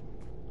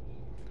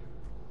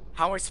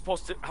 How am I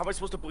supposed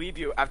to believe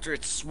you after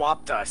it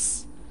swapped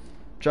us?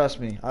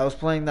 Trust me, I was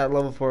playing that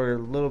level for a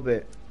little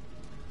bit.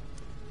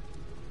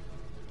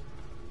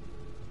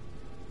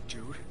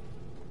 Dude,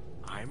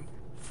 I'm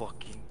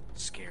fucking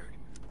scared.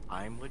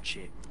 I'm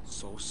legit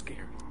so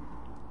scared.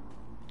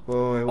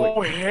 Wait.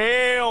 Oh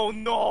hell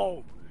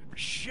no!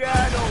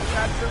 Shadow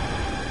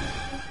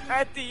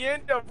at the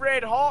end of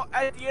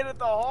at the end of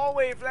the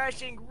hallway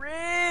flashing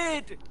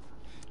red!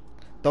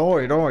 Don't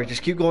worry.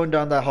 Just keep going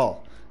down that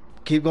hall.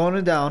 Keep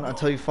going down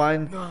until you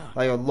find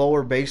like a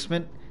lower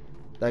basement.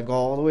 Then go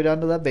all the way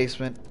down to that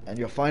basement, and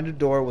you'll find a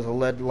door with a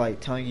LED light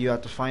telling you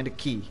have to find a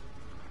key.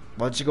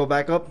 Once you go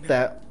back up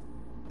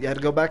you have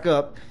to go back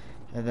up,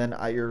 and then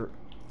at your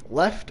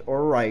left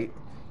or right,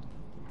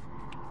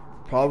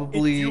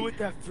 probably. Deal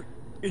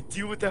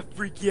with that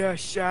freaky ass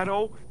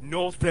shadow?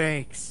 No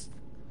thanks.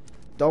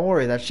 Don't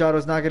worry, that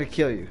shadow's not gonna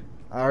kill you.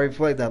 I already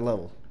played that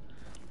level.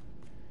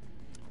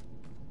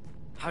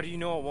 How do you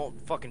know it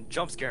won't fucking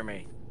jump scare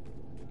me?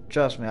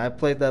 Trust me, I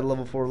played that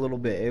level for a little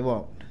bit. It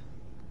won't.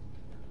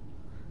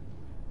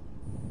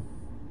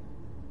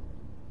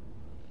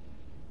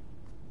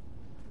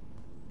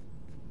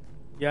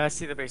 Yeah, I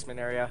see the basement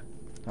area.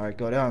 All right,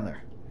 go down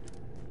there.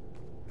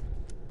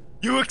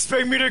 You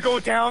expect me to go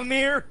down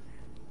there?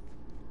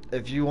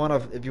 If you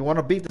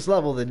wanna beat this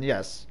level, then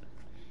yes.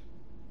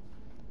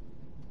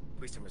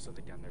 Please tell me there's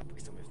something down there.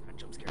 Please tell me there's not a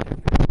jump scare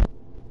down there.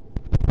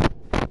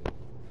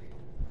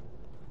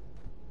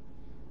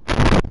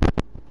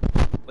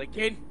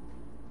 Lincoln?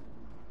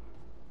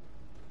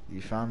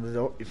 You found the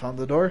door. You found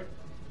the door.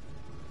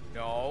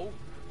 No,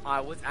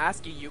 I was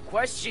asking you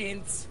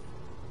questions.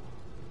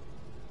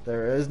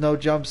 There is no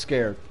jump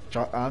scare.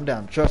 I'm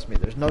down. Trust me,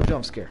 there's no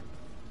jump scare.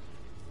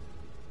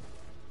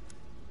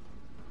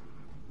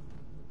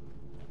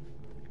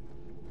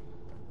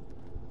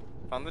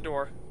 found the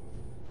door.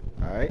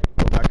 Alright,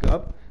 go back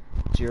up.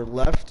 To your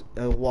left,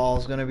 the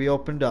wall's gonna be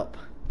opened up.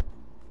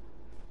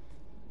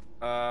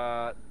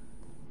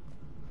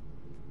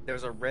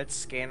 There's a red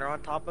scanner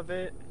on top of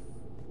it.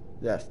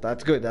 Yes,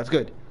 that's good, that's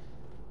good.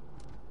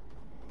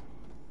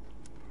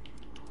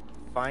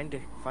 Find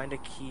a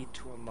key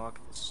to unlock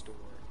this door.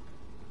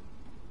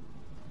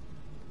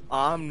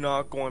 I'm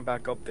not going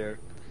back up there.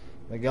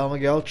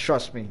 Miguel,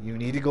 trust me, you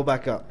need to go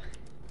back up.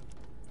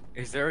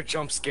 Is there a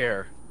jump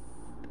scare?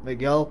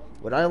 Miguel,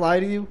 would I lie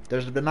to you?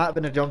 There's not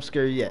been a jump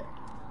scare yet.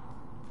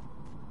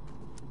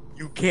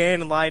 You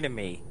can lie to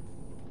me.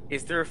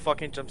 Is there a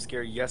fucking jump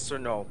scare? Yes or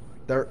no?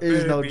 There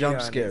is no Be jump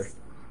honest. scare.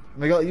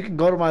 Miguel, you can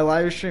go to my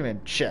live stream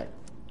and check.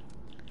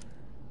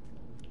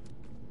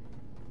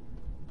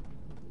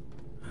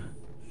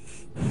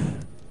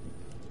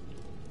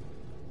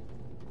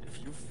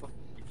 If you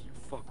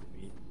fuck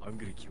with me, I'm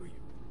gonna kill you.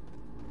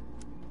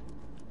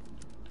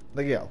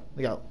 Miguel,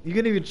 you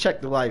can even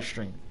check the live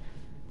stream.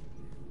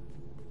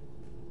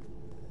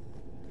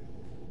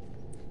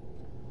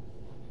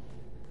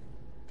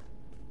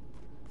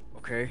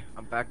 Okay,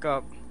 I'm back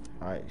up.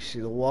 Alright, you see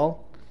the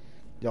wall?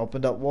 The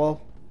opened up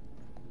wall?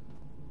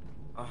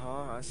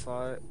 I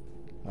saw it.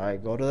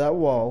 Alright, go to that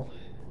wall,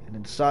 and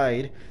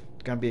inside,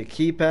 there's gonna be a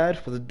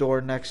keypad with a door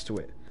next to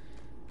it.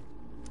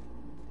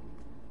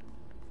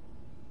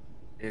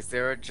 Is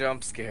there a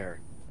jump scare?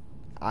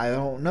 I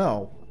don't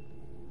know.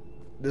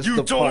 This is You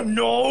the don't part-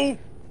 know?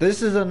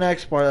 This is the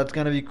next part that's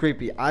gonna be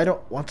creepy.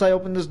 Once I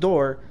open this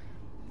door,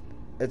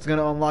 it's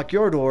gonna unlock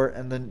your door,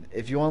 and then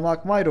if you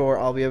unlock my door,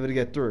 I'll be able to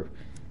get through.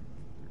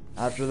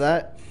 After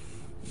that,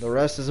 the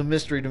rest is a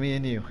mystery to me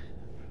and you.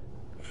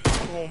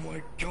 Oh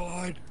my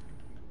god.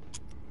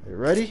 Are you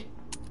ready?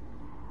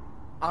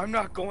 I'm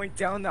not going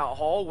down that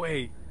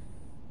hallway.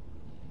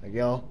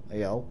 Miguel.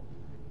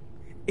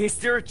 Is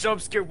there a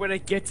jump scare when I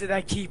get to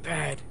that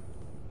keypad?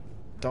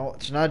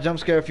 It's not a jump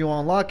scare if you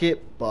unlock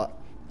it, but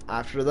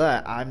after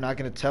that, I'm not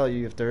gonna tell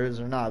you if there is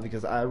or not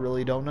because I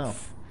really don't know.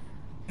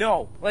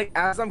 No, like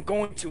as I'm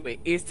going to it,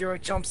 is there a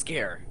jump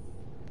scare?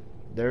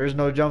 There is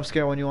no jump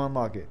scare when you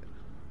unlock it.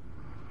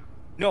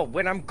 No,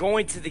 when I'm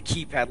going to the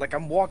keypad, like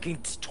I'm walking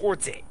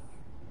towards it.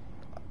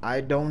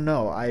 I don't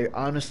know. I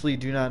honestly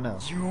do not know.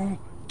 You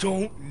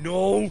don't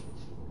know?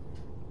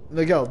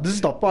 Miguel, this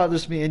is the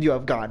farthest me and you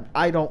have gone.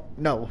 I don't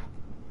know.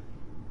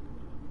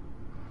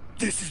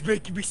 This is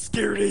making me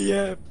scared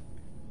AF.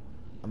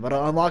 I'm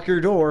gonna unlock your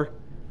door.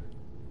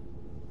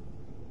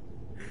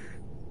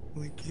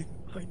 Lincoln,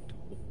 I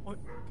don't want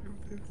to do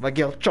this.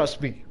 Miguel,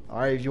 trust me.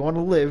 Alright, if you want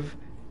to live,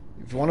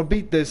 if you want to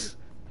beat this,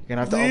 you're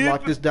gonna have to Live?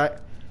 unlock this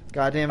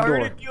goddamn I door.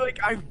 already feel like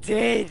I'm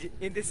dead,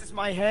 and this is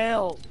my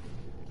hell.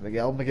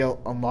 Miguel,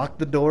 unlock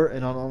the door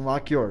and I'll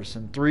unlock yours.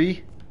 In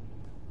 3,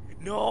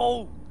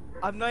 No,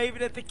 I'm not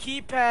even at the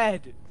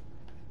keypad.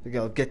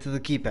 Miguel, get to the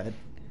keypad.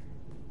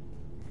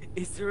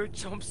 Is there a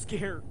jump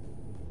scare?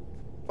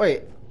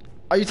 Wait,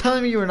 are you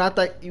telling me you were not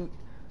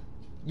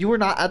you were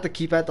not at the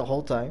keypad the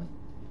whole time?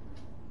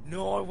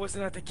 No, I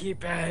wasn't at the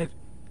keypad.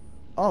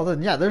 Oh,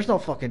 then yeah, there's no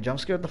fucking jump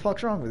scare. What the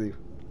fuck's wrong with you?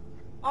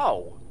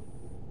 Oh.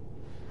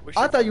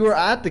 I thought you were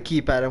at the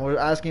keypad and were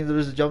asking if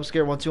there's a jump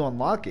scare once you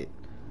unlock it.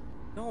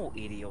 No,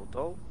 idiot,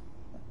 though.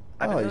 Oh,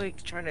 I'm really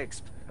trying to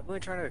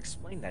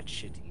explain that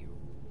shit to you.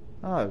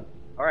 Oh,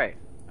 Alright,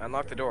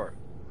 unlock the door.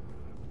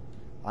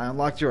 I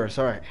unlocked yours.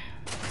 All right.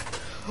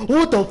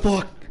 What the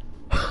fuck?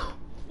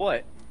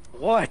 What?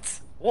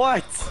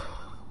 What?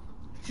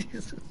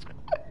 Jesus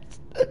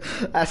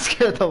Christ. That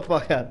scared the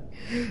fuck out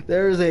of me.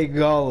 There is a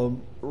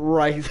golem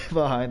right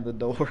behind the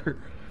door.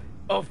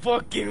 A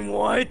fucking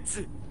what?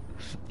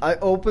 I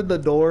opened the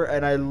door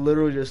and I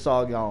literally just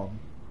saw a golem.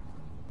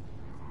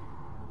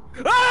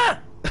 Ah!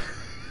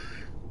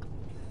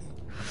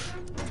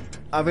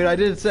 I mean, I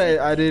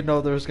didn't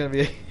know there was gonna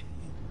be.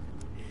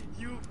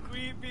 You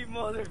creepy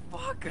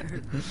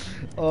motherfucker.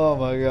 Oh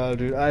my god,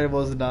 dude! I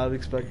was not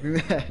expecting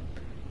that. You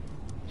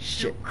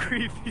Shit.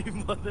 creepy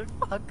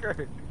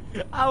motherfucker.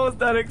 I was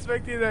not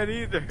expecting that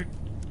either.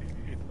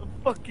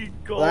 A fucking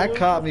golem. That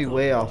caught me What the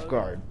way fuck? off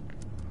guard.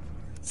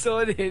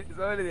 So did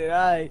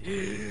I.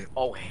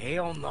 Oh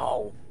hell no.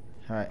 All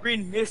right,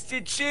 Green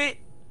misted shit?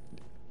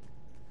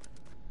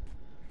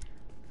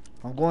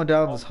 I'm going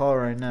down this hall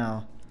right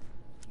now.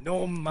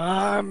 No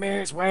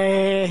mames,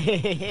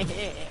 way.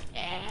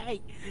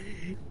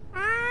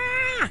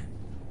 Ah!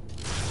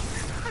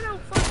 I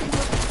don't fucking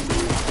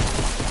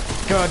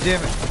God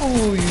damn it!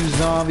 Ooh, you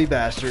zombie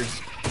bastards!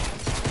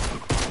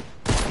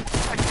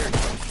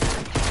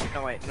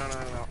 No wait, no.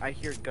 I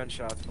hear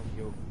gunshots from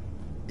you.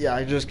 Yeah,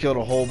 I just killed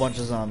a whole bunch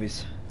of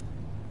zombies.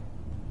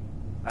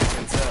 I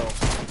can tell.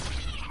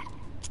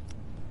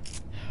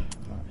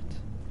 Alright.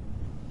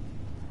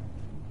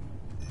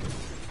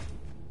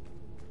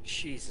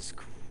 Jesus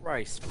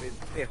Christ,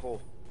 pendejo.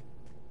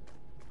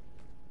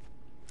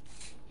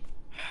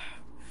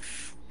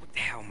 What the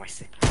hell am I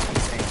saying?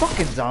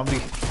 Fucking zombie!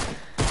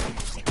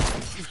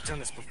 You've done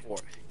this before.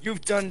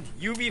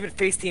 You've even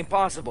faced the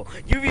impossible.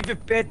 You've even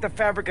bent the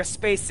fabric of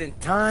space and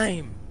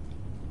time.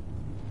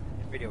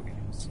 In video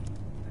games.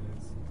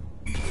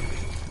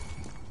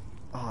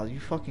 Oh, you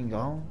fucking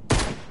gone?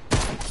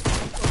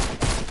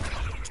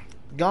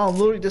 Gone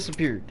literally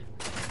disappeared.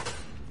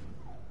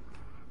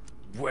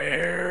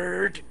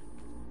 Weird.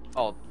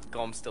 Oh,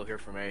 Golem's still here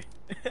for me.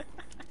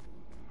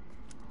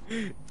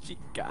 She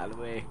got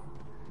away.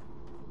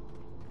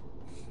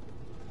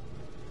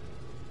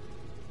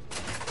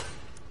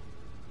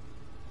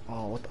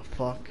 Oh, what the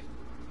fuck?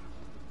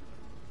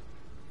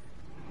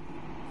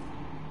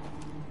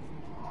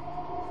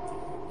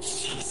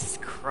 Jesus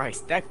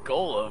Christ, that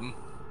golem.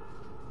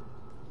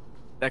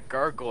 That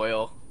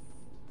gargoyle.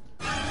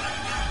 Oh,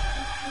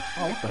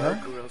 what the hell?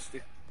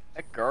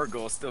 That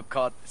gargoyle still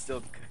caught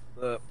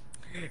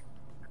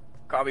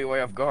me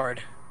way off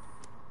guard.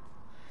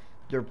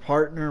 Your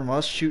partner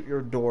must shoot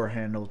your door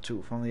handle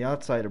too from the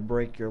outside to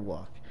break your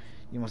lock.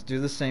 You must do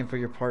the same for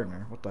your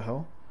partner. What the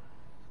hell?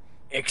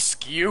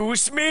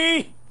 Excuse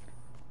me?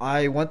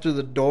 I went through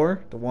the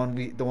door, the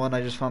one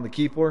I just found the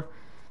key for.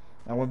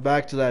 I went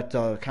back to that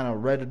kind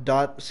of red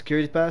dot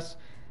security pass.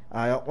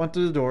 I went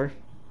through the door,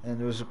 and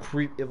there was a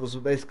creep. It was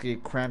basically a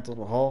cramped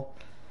little hall.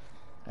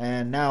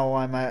 And now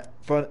I'm in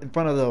front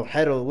of the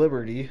head of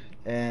Liberty,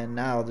 and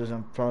now there's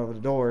in front of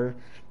the door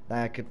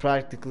that could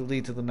practically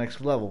lead to the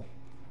next level.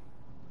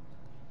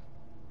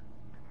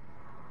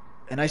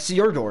 And I see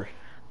your door.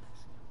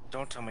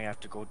 Don't tell me I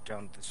have to go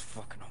down this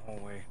fucking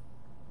hallway.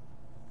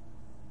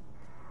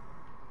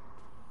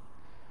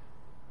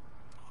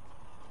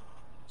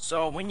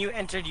 So, when you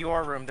entered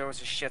your room, there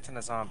was a shit ton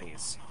of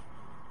zombies.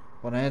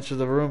 When I enter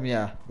the room,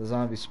 yeah, the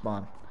zombies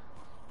spawn.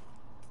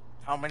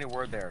 How many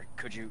were there?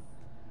 Could you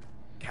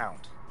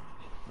count?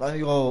 Let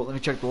me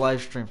check the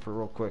live stream for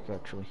real quick,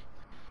 actually.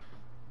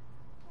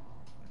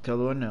 Tell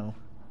the one no.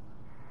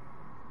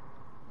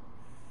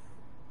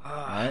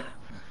 Alright.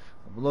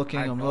 I'm looking.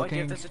 I have no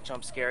idea if there's a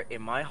jump scare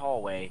in my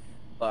hallway,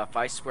 but if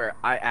I swear,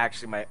 I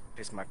actually might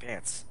piss my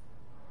pants.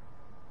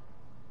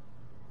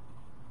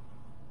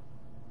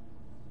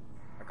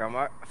 I got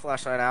my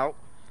flashlight out.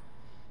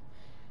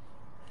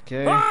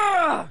 Okay.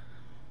 Ah!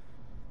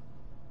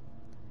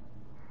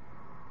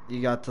 You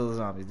got to the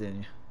zombies,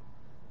 didn't you?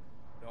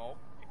 No,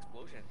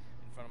 explosion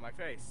in front of my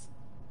face.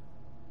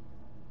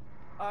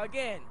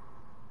 Again.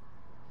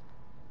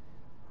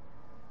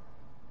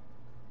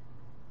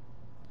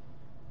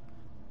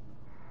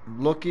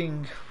 I'm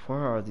looking. Where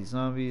are these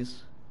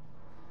zombies?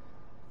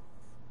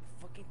 The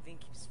fucking thing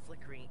keeps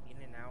flickering in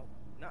and out.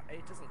 No,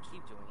 it doesn't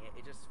keep doing it.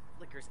 It just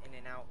flickers in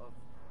and out of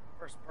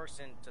first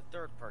person to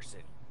third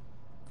person.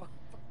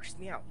 Fucks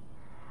me out.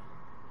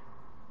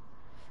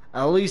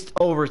 At least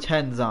over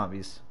 10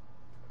 zombies.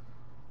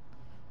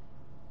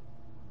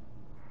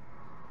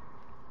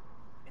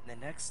 In the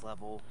next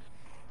level,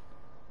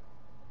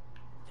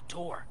 the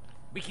door.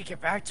 We can get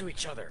back to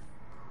each other.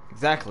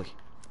 Exactly.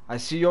 I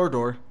see your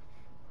door.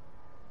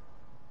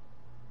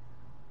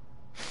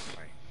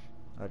 Right.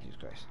 Oh, Jesus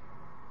Christ.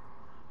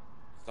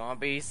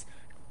 Zombies,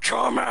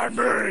 come at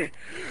me!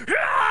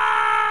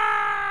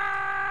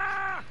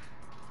 Ah!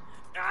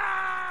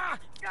 Ah!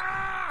 Ah!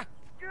 Ah!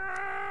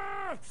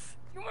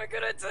 You are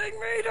gonna take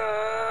me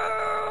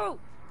to?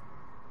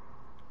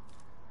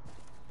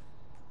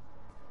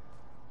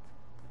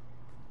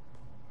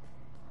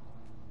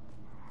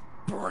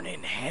 Burn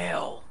in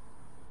hell.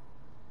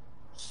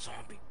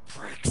 Zombie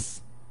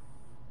pricks.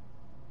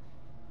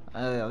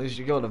 At least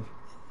you got him.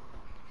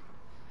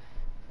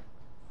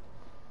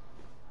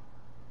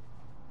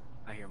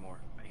 I hear more.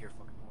 I hear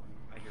fucking more.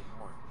 I hear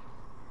more.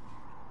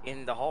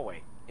 In the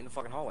hallway. In the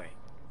fucking hallway.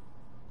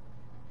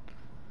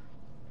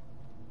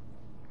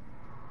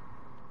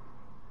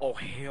 Oh,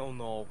 hell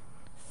no.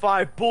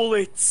 5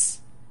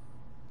 bullets!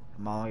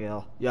 Come on,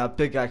 Miguel. You have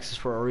pickaxes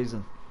for a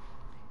reason.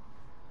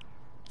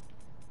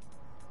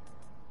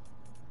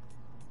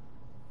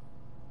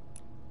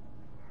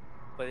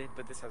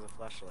 But this has a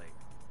flashlight.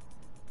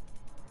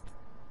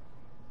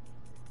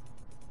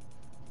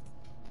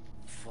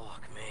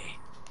 Fuck me.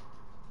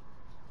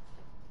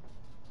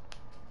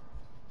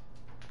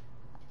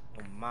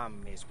 Oh,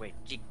 mames, wait,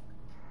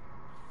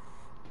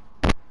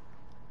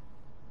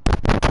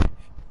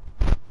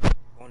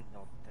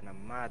 Coño de la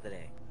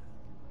madre.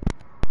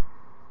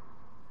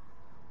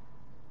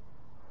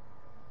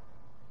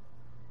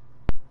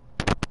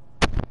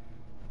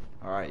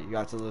 Alright, you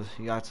got to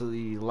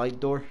the light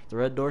door, the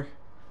red door.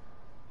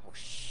 Oh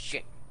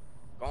shit.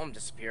 Golem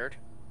disappeared.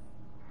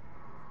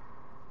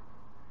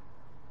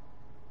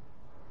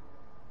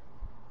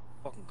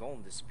 Fucking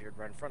golem disappeared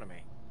right in front of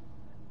me.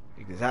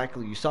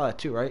 Exactly, you saw it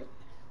too, right?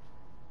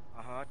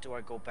 Uh-huh. Do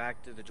I go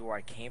back to the door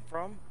I came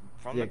from?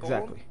 From Yeah, the golem?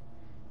 exactly.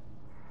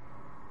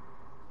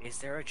 Is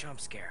there a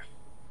jump scare?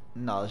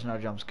 No, there's no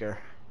jump scare.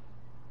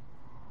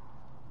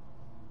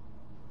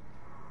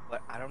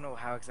 But I don't know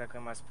how exactly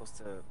am I supposed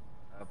to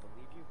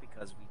believe you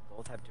because we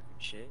both have different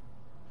shit,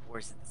 or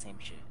is it the same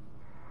shit?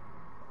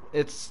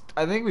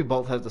 I think we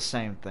both have the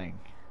same thing.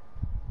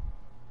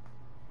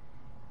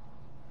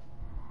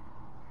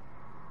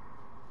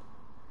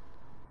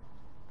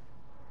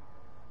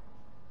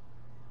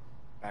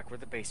 Back where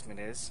the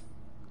basement is.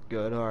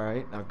 Good,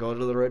 alright. Now go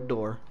to the red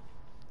door.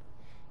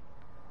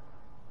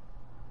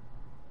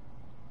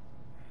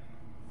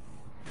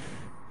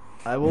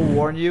 I will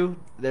warn you,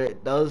 that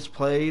it does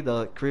play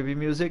the creepy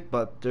music,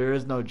 but there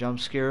is no jump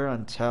scare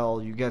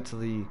until you get to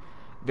the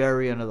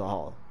very end of the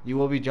hall. You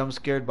will be jump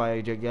scared by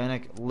a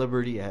gigantic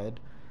Liberty head,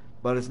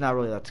 but it's not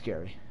really that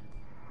scary.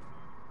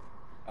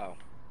 Oh.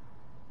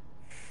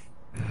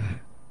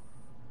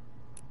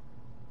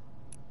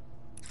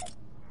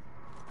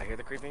 I hear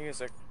the creepy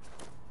music.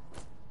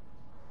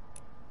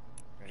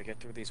 Gotta get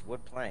through these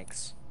wood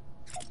planks.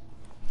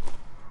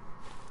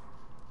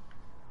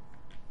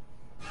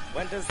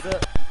 When does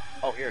the...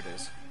 Oh, here it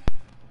is.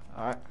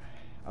 Alright,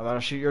 I'm about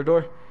to shoot your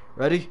door.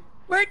 Ready?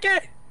 Wait,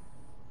 get!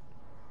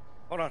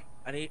 Hold on.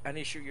 I need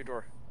to shoot your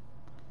door.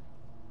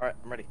 Alright,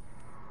 I'm ready.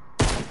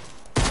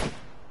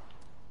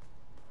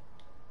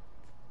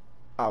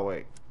 Oh,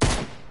 wait.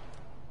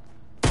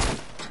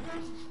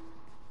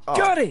 Oh.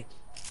 Got it!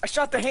 I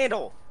shot the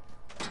handle!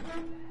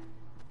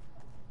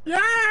 Yay!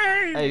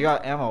 Hey, you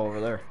got ammo over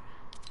there.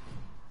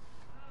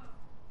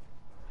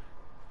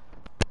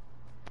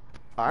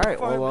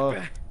 Alright, well,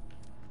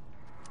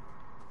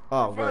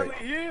 oh, finally right.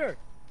 here!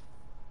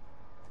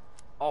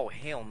 Oh,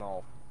 hell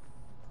no.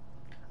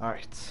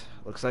 Alright,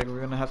 looks like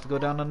we're gonna have to go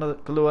down another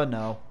Kahlua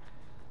now.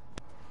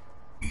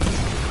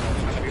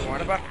 What do you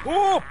want about?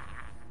 Ooh!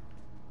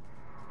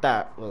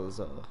 That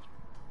was,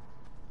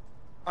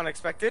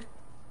 Unexpected?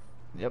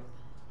 yep.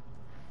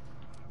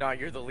 No,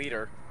 you're the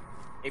leader.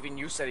 Even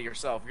you said it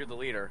yourself, you're the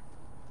leader.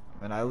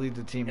 And I lead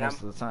the team And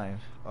most of the time.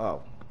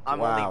 Oh, I'm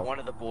wow. only one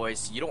of the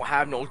boys. You don't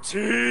have no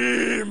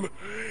team!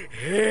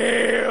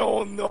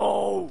 Hell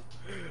no!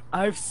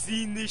 I've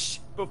seen this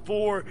shit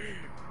before.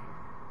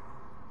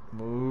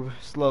 Move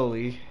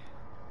slowly.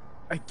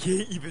 I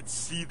can't even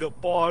see the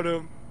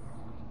bottom.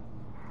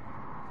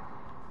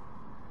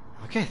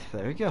 Okay,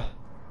 there we go.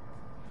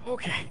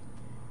 Okay.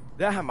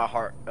 That had my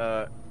heart,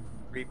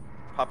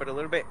 pop it a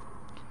little bit.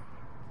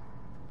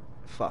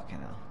 Fucking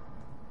hell.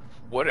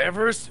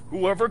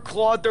 Whoever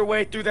clawed their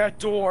way through that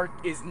door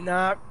is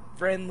not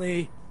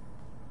friendly.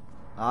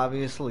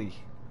 Obviously.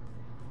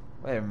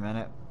 Wait a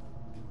minute.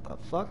 The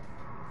fuck?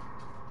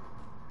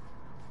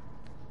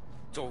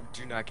 Do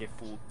not get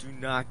fooled. Do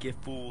not get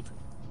fooled.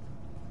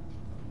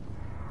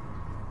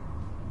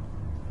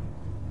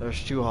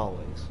 There's 2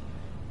 hallways.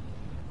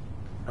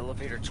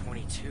 Elevator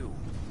 22.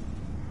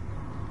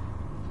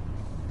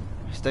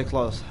 Stay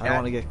close. I don't That-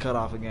 want to get cut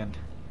off again.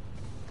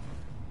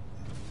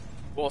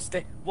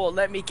 Well,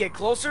 let me get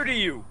closer to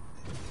you.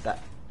 That.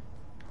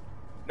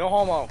 No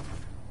homo.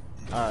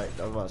 Alright,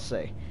 I was about to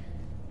say.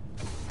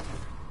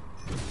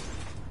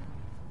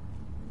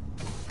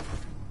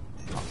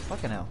 Oh,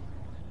 fucking hell.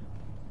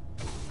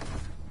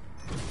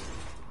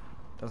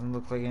 Doesn't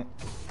look like it.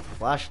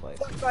 Flashlight.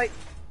 Like,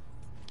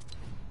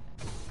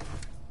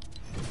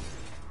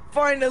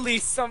 finally,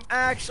 some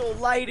actual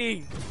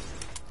lighting.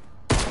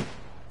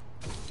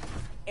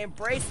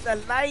 Embrace the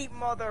light,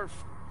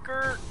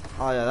 motherfucker.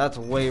 Oh yeah, that's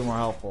way more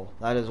helpful.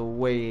 That is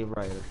way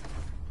brighter.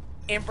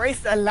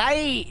 Embrace the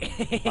light.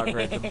 Oh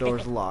great, the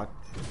door's locked.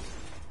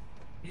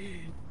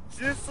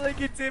 Just like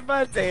it's in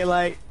my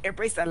daylight.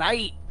 Embrace the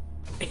light.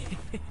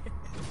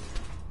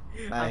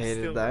 I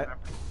hated that.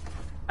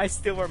 I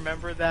still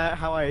remember that,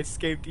 how I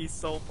escaped these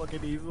so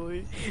fucking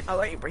easily. I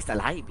like embrace the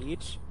light,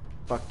 bitch.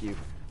 Fuck you.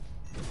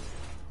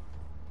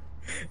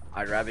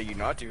 I'd rather you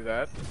not do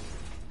that.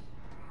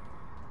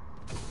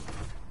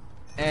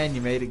 And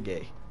you made it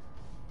gay.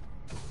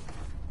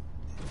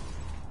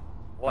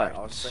 What? I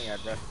was saying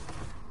I'd rather...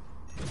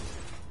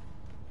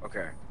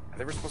 Okay. Are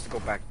they supposed to go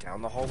back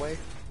down the hallway?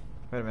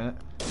 Wait a minute.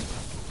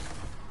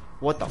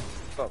 What the?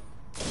 Oh.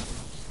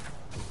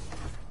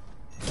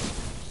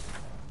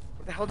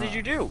 What the hell did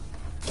you do?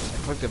 I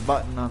clicked a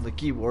button on the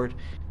keyboard.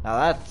 Now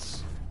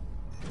that's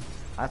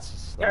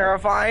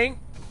Terrifying.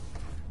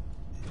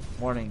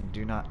 warning,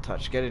 do not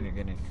touch. Get in here,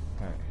 get in here.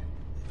 Alright.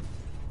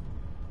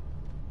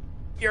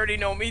 You already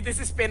know me. This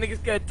Hispanic is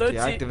gonna touch it.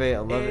 Deactivate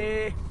 11.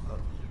 Eh.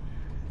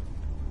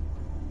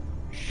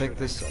 Pick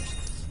this up.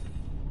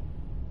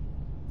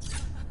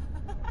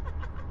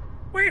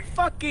 We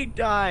fucking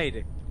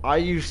died. Are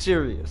you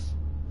serious?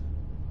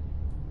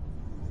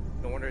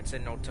 No wonder it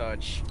said no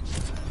touch.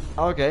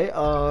 Okay, you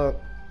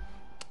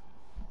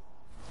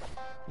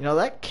know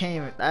that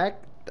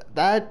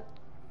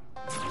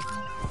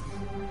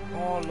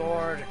Oh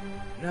lord,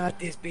 not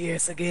this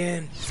BS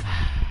again.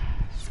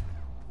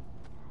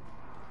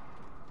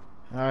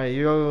 Alright,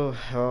 you go.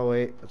 Oh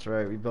wait, that's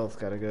right, we both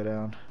gotta go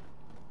down.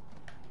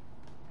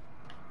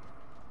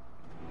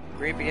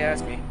 Creepy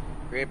ass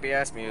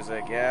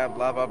music, yeah,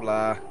 blah blah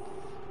blah.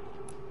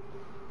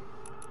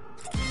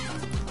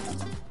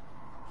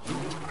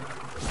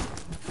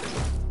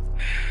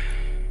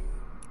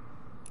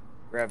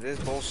 Grab this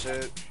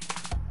bullshit.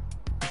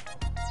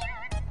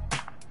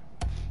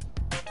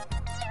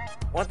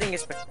 One thing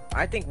is,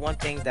 I think one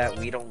thing that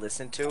we don't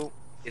listen to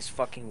is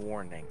fucking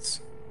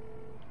warnings.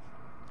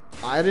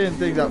 I didn't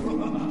think that was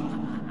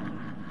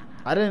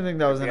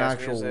an Yes,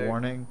 actual music.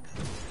 warning.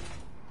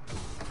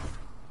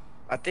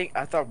 I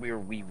thought we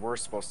were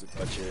supposed to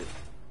touch it.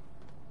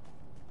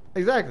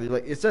 Exactly,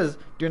 like it says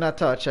do not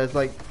touch. I was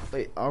like,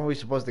 wait, aren't we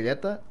supposed to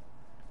get that?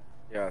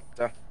 Yeah,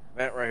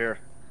 vent right here.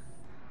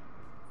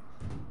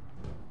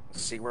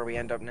 Let's see where we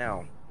end up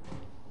now.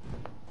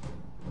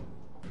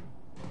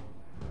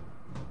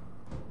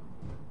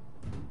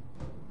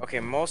 Okay,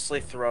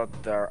 mostly throughout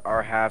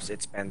our halves,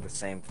 it's been the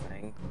same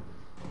thing.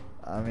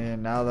 I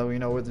mean, now that we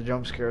know what the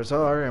jump scares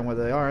are and what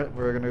they aren't,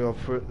 we're gonna go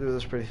through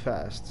this pretty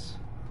fast.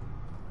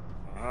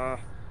 Uh-huh.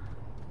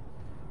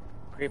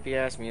 Creepy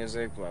ass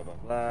music, blah blah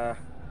blah.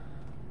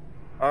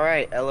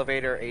 Alright,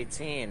 elevator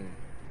 18.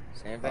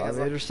 Same thing as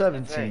Elevator same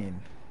thing.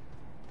 17.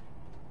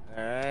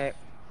 Alright.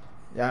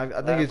 Yeah, I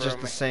think Lab it's just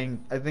room. the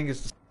same. I think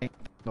it's the same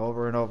thing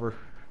over and over.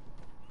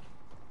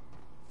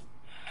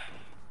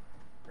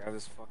 Grab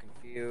this fucking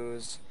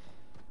fuse.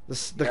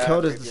 The Yeah,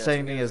 code is the creepy ass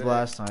same thing as music.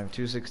 last time,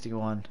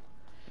 261.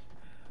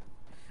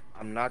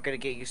 I'm not gonna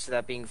get used to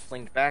that being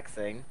flinked back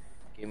thing.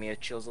 Give me a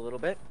chills a little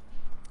bit.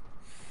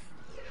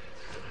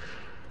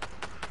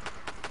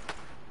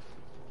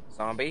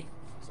 Zombie.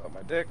 Suck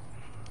my dick.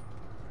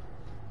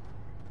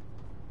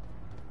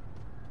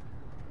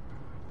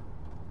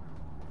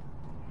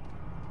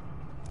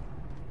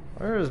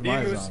 Where is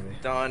my Fuse zombie?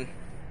 done.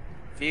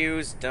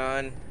 Fuse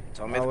done.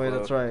 Tell me Oh the wait, clue.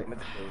 that's right. Tell me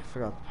the clue. I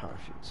forgot the power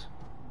fuse.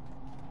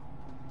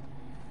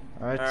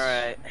 Alright.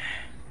 Alright.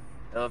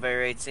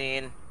 Elevator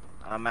 18.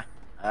 I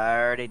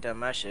already done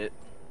my shit.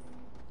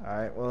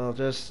 Alright, well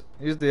just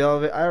use the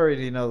elevator. I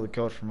already know the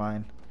code for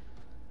mine.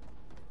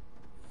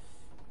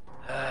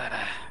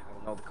 I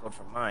don't know the code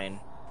for mine.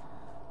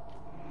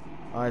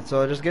 Alright,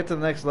 so just get to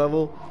the next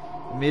level.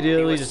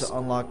 Immediately was- just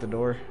unlock the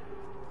door.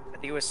 I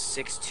think it was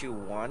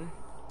 621.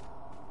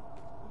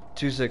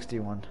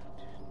 261.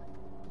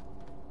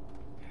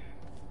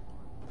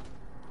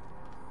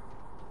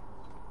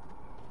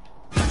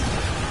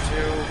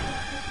 Two,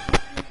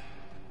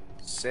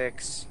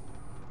 6,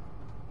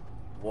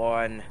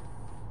 1.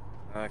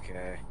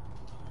 Okay.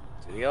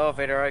 To the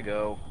elevator I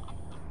go.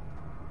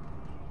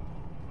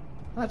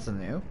 That's a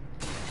new.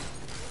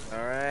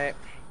 Alright.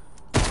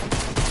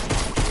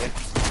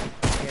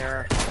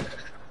 Here.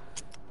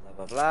 Blah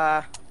blah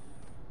blah.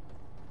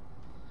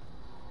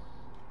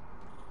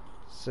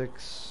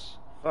 6.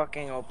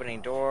 Fucking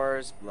opening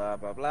doors. Blah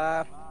blah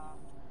blah.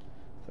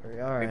 3.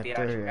 Alright, Creepy ass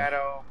there.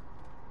 shadow.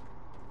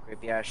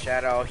 Creepy ass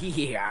shadow.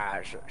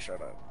 Yeah,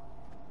 shut up.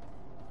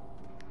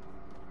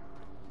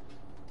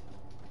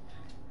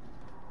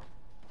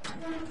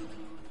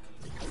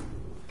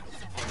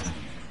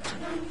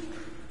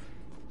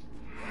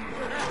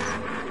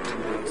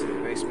 To the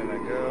basement I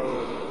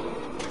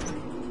go.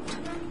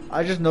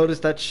 I just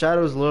noticed that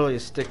shadow is literally a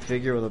stick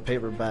figure with a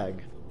paper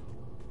bag.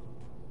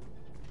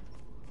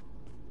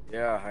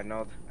 Yeah, I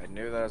know. I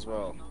knew that as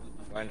well.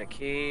 Find a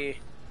key.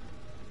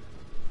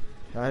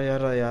 Yada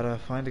yada yada.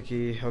 Find a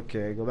key.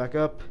 Okay, go back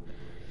up.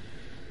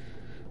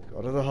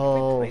 Go to the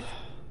hall.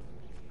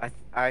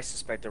 I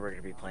suspect that we're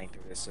gonna be playing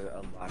through this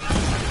a lot.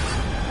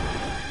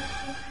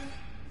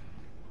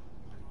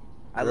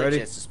 I Ready?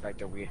 legit suspect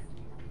that we.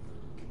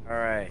 All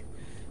right.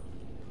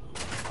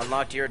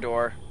 Unlocked your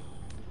door.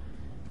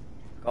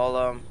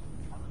 Golem.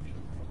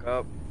 Look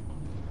up.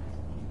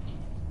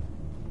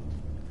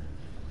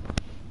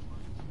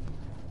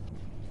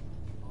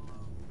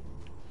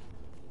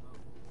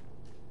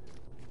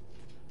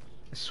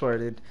 I swear,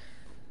 dude.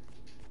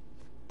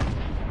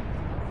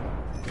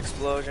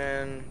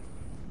 Explosion.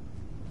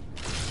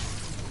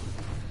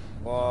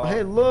 Wall.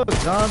 Hey, look,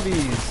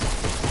 zombies.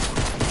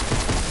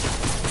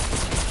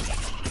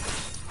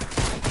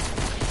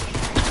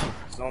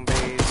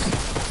 Zombies.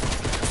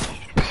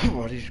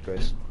 Oh, Jesus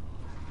Christ.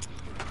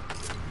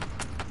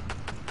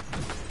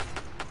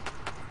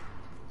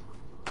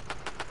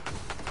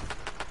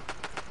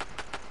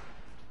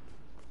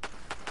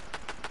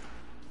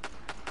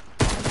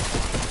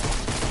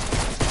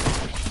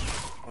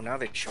 Oh, now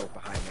they show up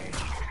behind me.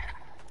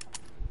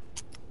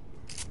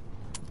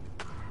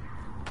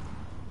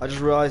 I just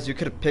realized you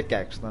could have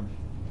pickaxed them.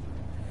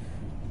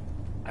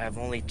 I have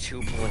only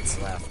 2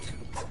 bullets left.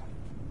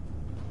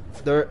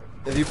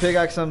 If you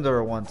pickaxe them, they're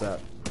a 1 tap.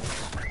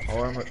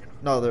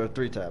 No, they're a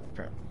 3 tap,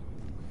 apparently.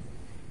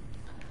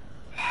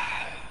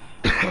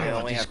 I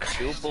only Jesus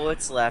have 2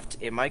 bullets left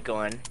in my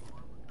gun.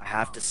 I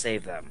have to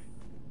save them.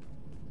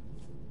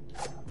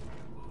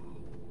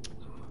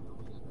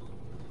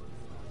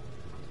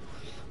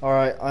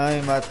 Alright,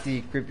 I'm at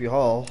the creepy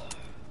hall.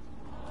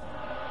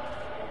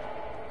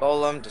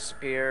 Golem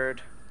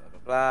disappeared.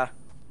 Blah blah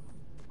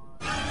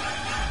blah.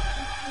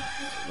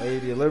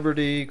 Lady of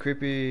Liberty,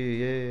 creepy,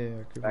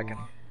 yeah, creepy.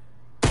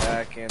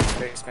 Back in the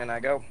basement I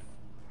go.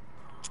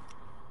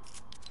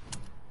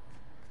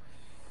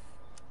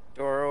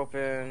 Door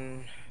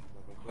open.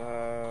 Blah blah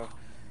blah.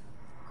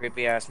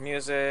 Creepy ass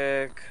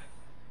music.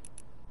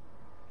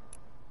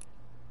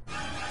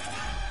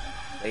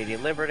 Lady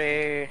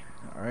Liberty.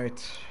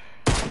 Alright.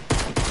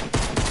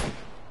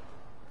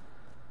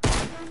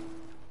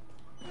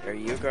 There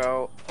you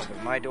go.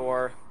 Open my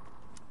door.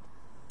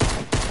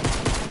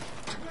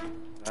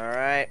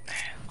 Alright,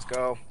 let's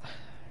go.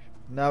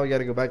 Now we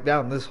gotta go back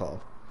down this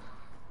hall.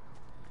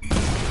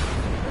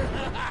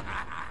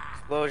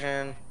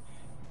 Explosion.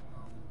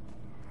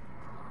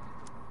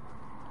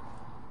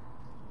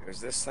 There's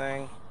this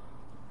thing.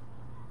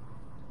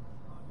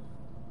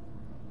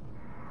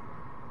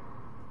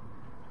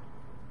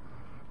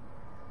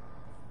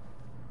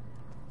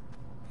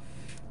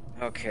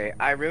 Okay,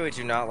 I really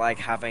do not like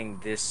having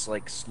this,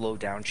 like, slow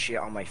down shit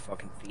on my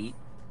fucking feet.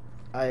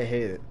 I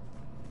hate it.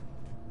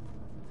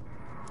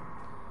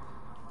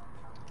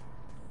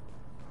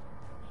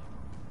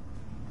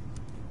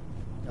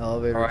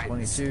 Elevator Alright,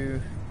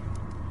 22.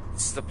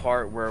 this is the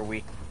part where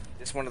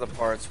this is one of the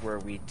parts where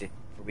we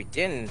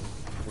didn't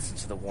listen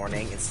to the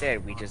warning.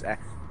 Instead, we did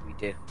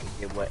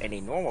what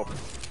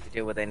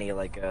any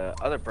like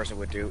other person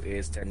would do,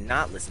 is to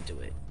not listen to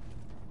it.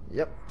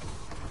 Yep.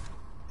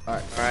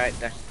 Alright.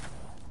 Alright.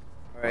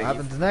 What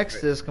happens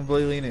next is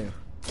completely new.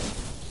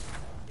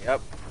 Yep.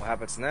 What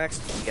happens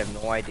next? We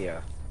have no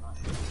idea.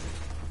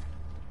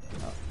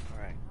 Oh.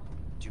 Alright.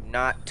 Do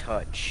not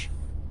touch.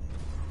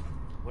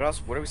 What else?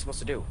 What are we supposed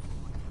to do?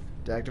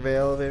 Deactivate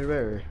elevator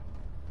barrier.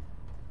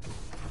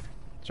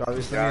 So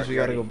obviously means we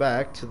gotta go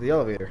back to the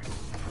elevator.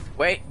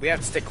 Wait, we have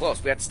to stay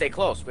close. We have to stay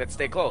close. We have to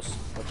stay close.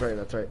 That's right,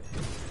 that's right.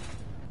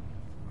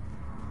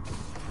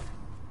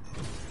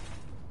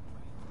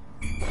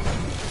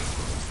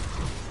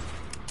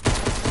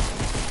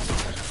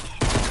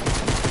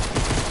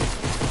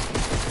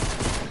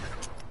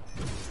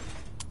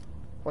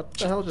 What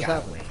the hell just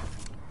happened?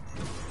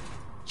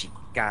 She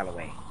got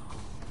away.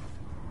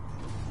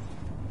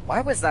 Why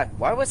was that?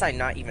 Why was I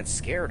not even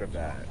scared of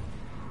that?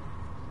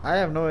 I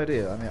have no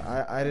idea. I mean,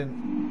 I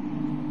didn't...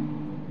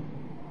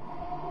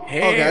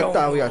 Hell Okay, I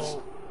thought we got...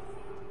 no.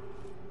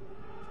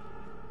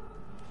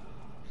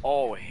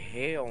 Oh,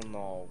 hell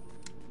no.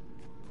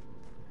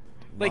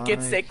 Lincoln,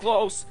 stay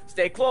close.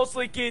 Stay close,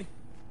 Lincoln.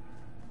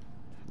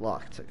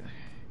 Locked.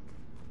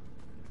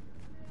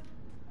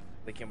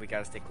 Lincoln, we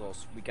gotta stay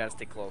close. We gotta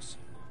stay close.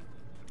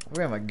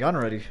 We have my gun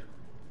ready.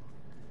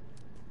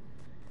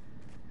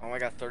 Oh, I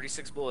got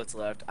 36 bullets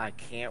left. I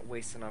can't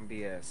waste it on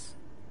BS.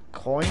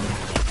 Coin?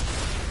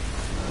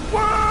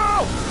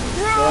 Whoa!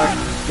 Run!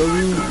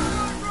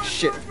 Go!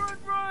 Shit.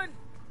 Run!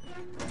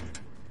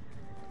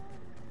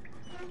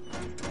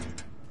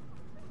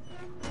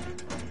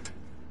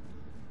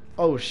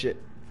 Oh shit.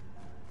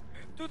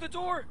 Through the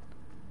door!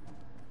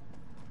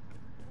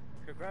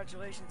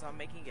 Congratulations on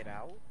making it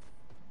out.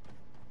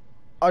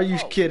 Are you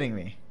Oh. kidding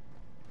me?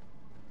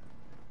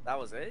 That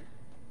was it?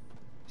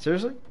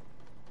 Seriously?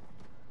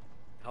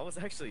 That was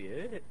actually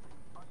it?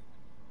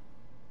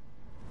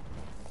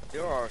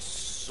 There are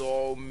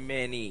so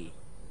many.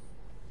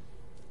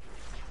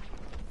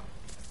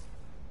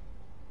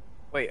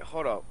 Wait,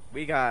 hold up.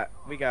 We got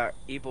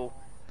Evil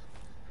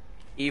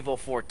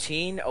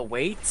 14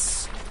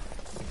 awaits.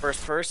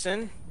 First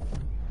person.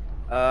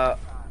 We Are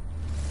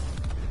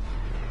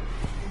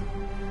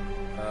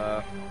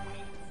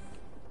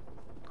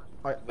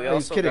you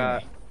also kidding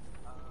got me?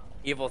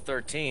 Evil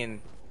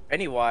 13.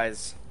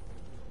 Pennywise.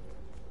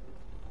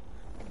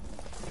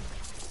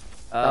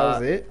 That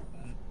was it?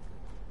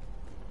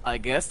 I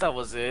guess that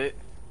was it.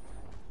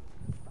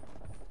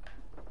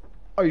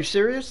 Are you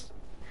serious?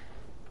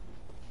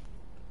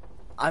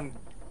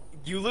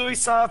 You literally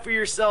saw it for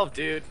yourself,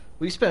 dude.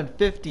 We spent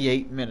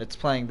 58 minutes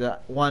playing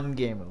that one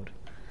game mode.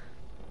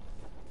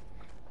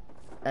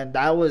 And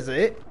that was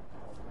it?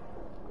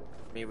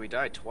 I mean, we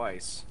died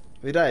twice.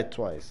 We died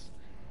twice.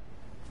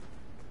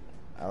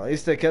 At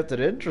least they kept it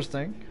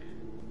interesting.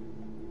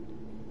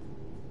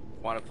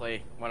 Want to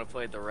play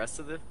the rest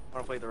of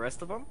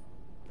them?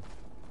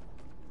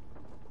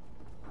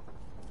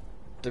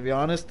 To be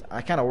honest,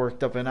 I kind of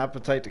worked up an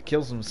appetite to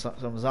kill some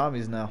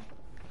zombies now.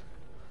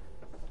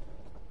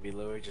 We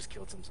literally just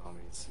killed some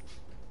zombies.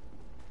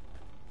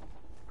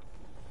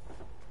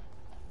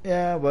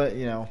 Yeah, but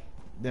you know,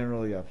 didn't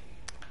really I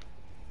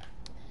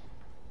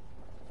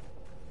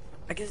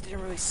guess it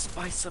didn't really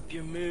spice up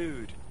your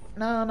mood.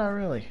 No, not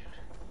really.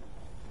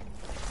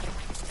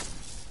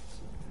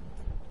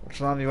 Which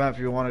zombie map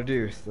do you want to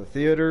do? The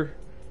theater.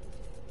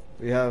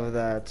 We have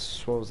that.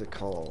 What was it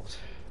called?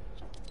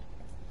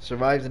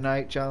 Survive the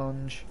night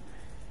challenge.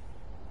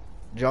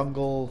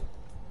 Jungle.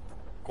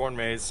 Corn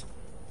maze.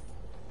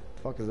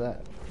 The fuck is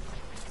that?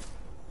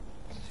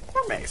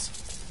 Corn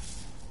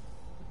maze.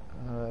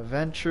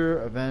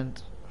 Adventure,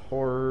 event,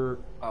 horror.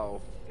 Oh,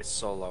 it's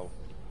solo.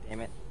 Damn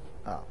it.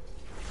 Oh.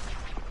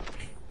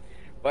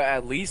 But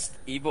at least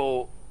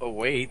Evil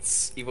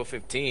Awaits, Evil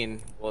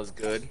 15 was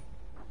good.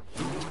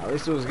 At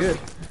least it was good.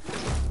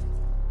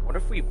 I wonder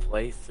if we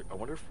play through. I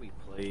wonder if we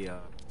play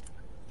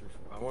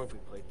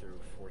through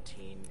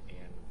 14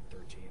 and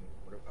 13.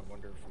 I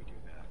wonder if we do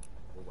that.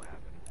 What will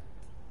happen?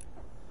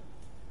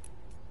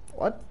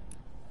 What?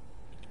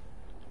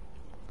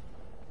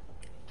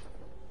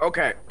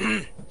 Okay.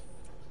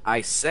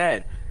 I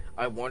said,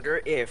 I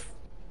wonder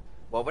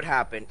what would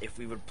happen if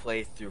we would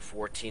play through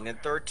 14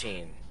 and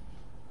 13.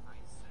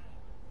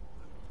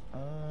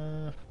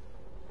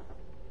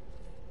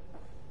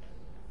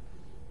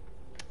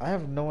 I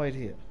have no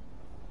idea.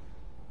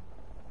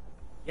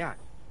 Yeah,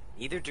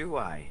 neither do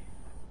I.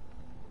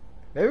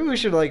 Maybe we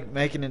should like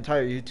make an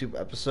entire YouTube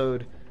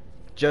episode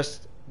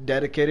just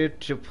dedicated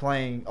to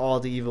playing all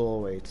the Evil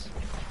Awaits.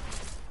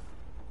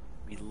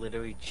 We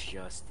literally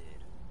just did.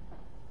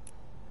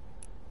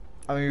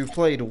 I mean, we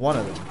played one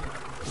of them.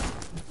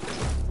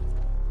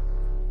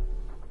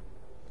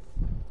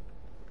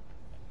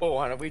 Well,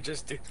 why don't we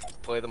just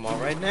play them all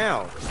right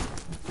now?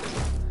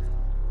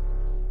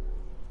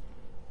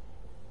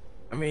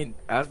 I mean,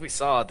 as we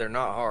saw, they're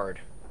not hard.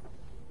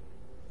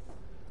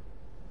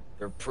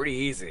 They're pretty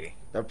easy.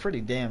 They're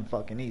pretty damn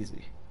fucking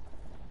easy.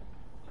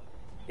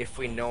 If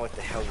we know what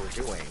the hell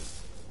we're doing.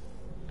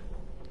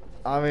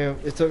 I mean,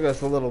 it took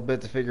us a little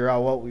bit to figure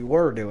out what we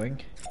were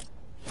doing.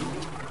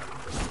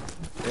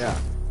 Yeah.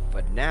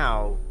 But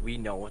now, we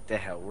know what the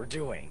hell we're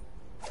doing.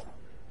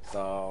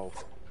 So...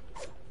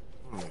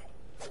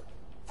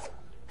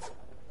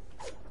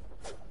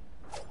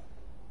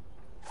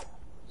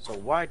 So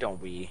why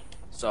don't we...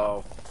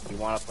 So, you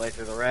want to play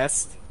through the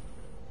rest?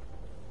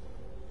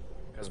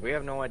 Because we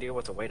have no idea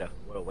what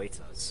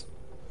awaits us.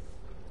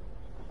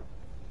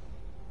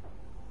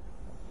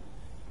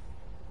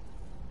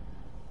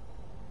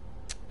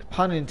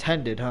 Pun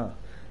intended, huh?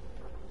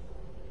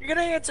 You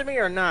gonna answer me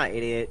or not,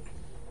 idiot?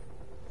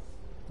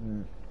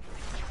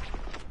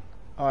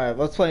 Alright,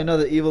 let's play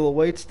another Evil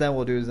Awaits, then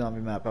we'll do a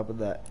zombie map. How about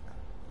that?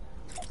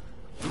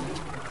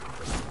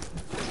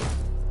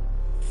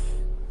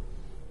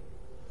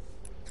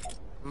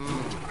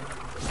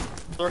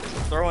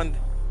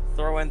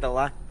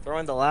 Throw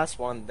in the last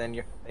one, then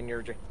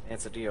you're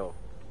it's a deal.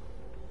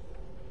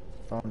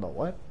 From the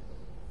what?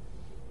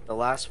 The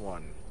last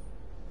one.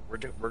 We're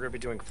gonna be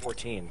doing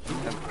 14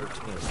 and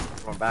 13.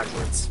 Going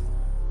backwards.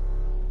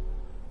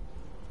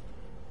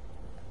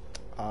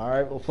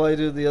 Alright, we'll play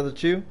through the other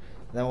two,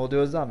 then we'll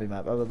do a zombie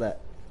map. How about that?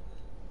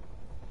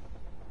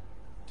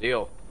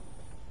 Deal.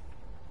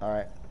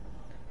 Alright.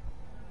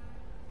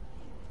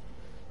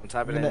 I'm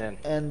typing I'm it gonna in.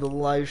 end the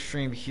live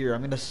stream here.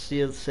 I'm gonna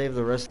save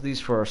the rest of these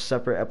for a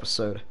separate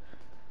episode.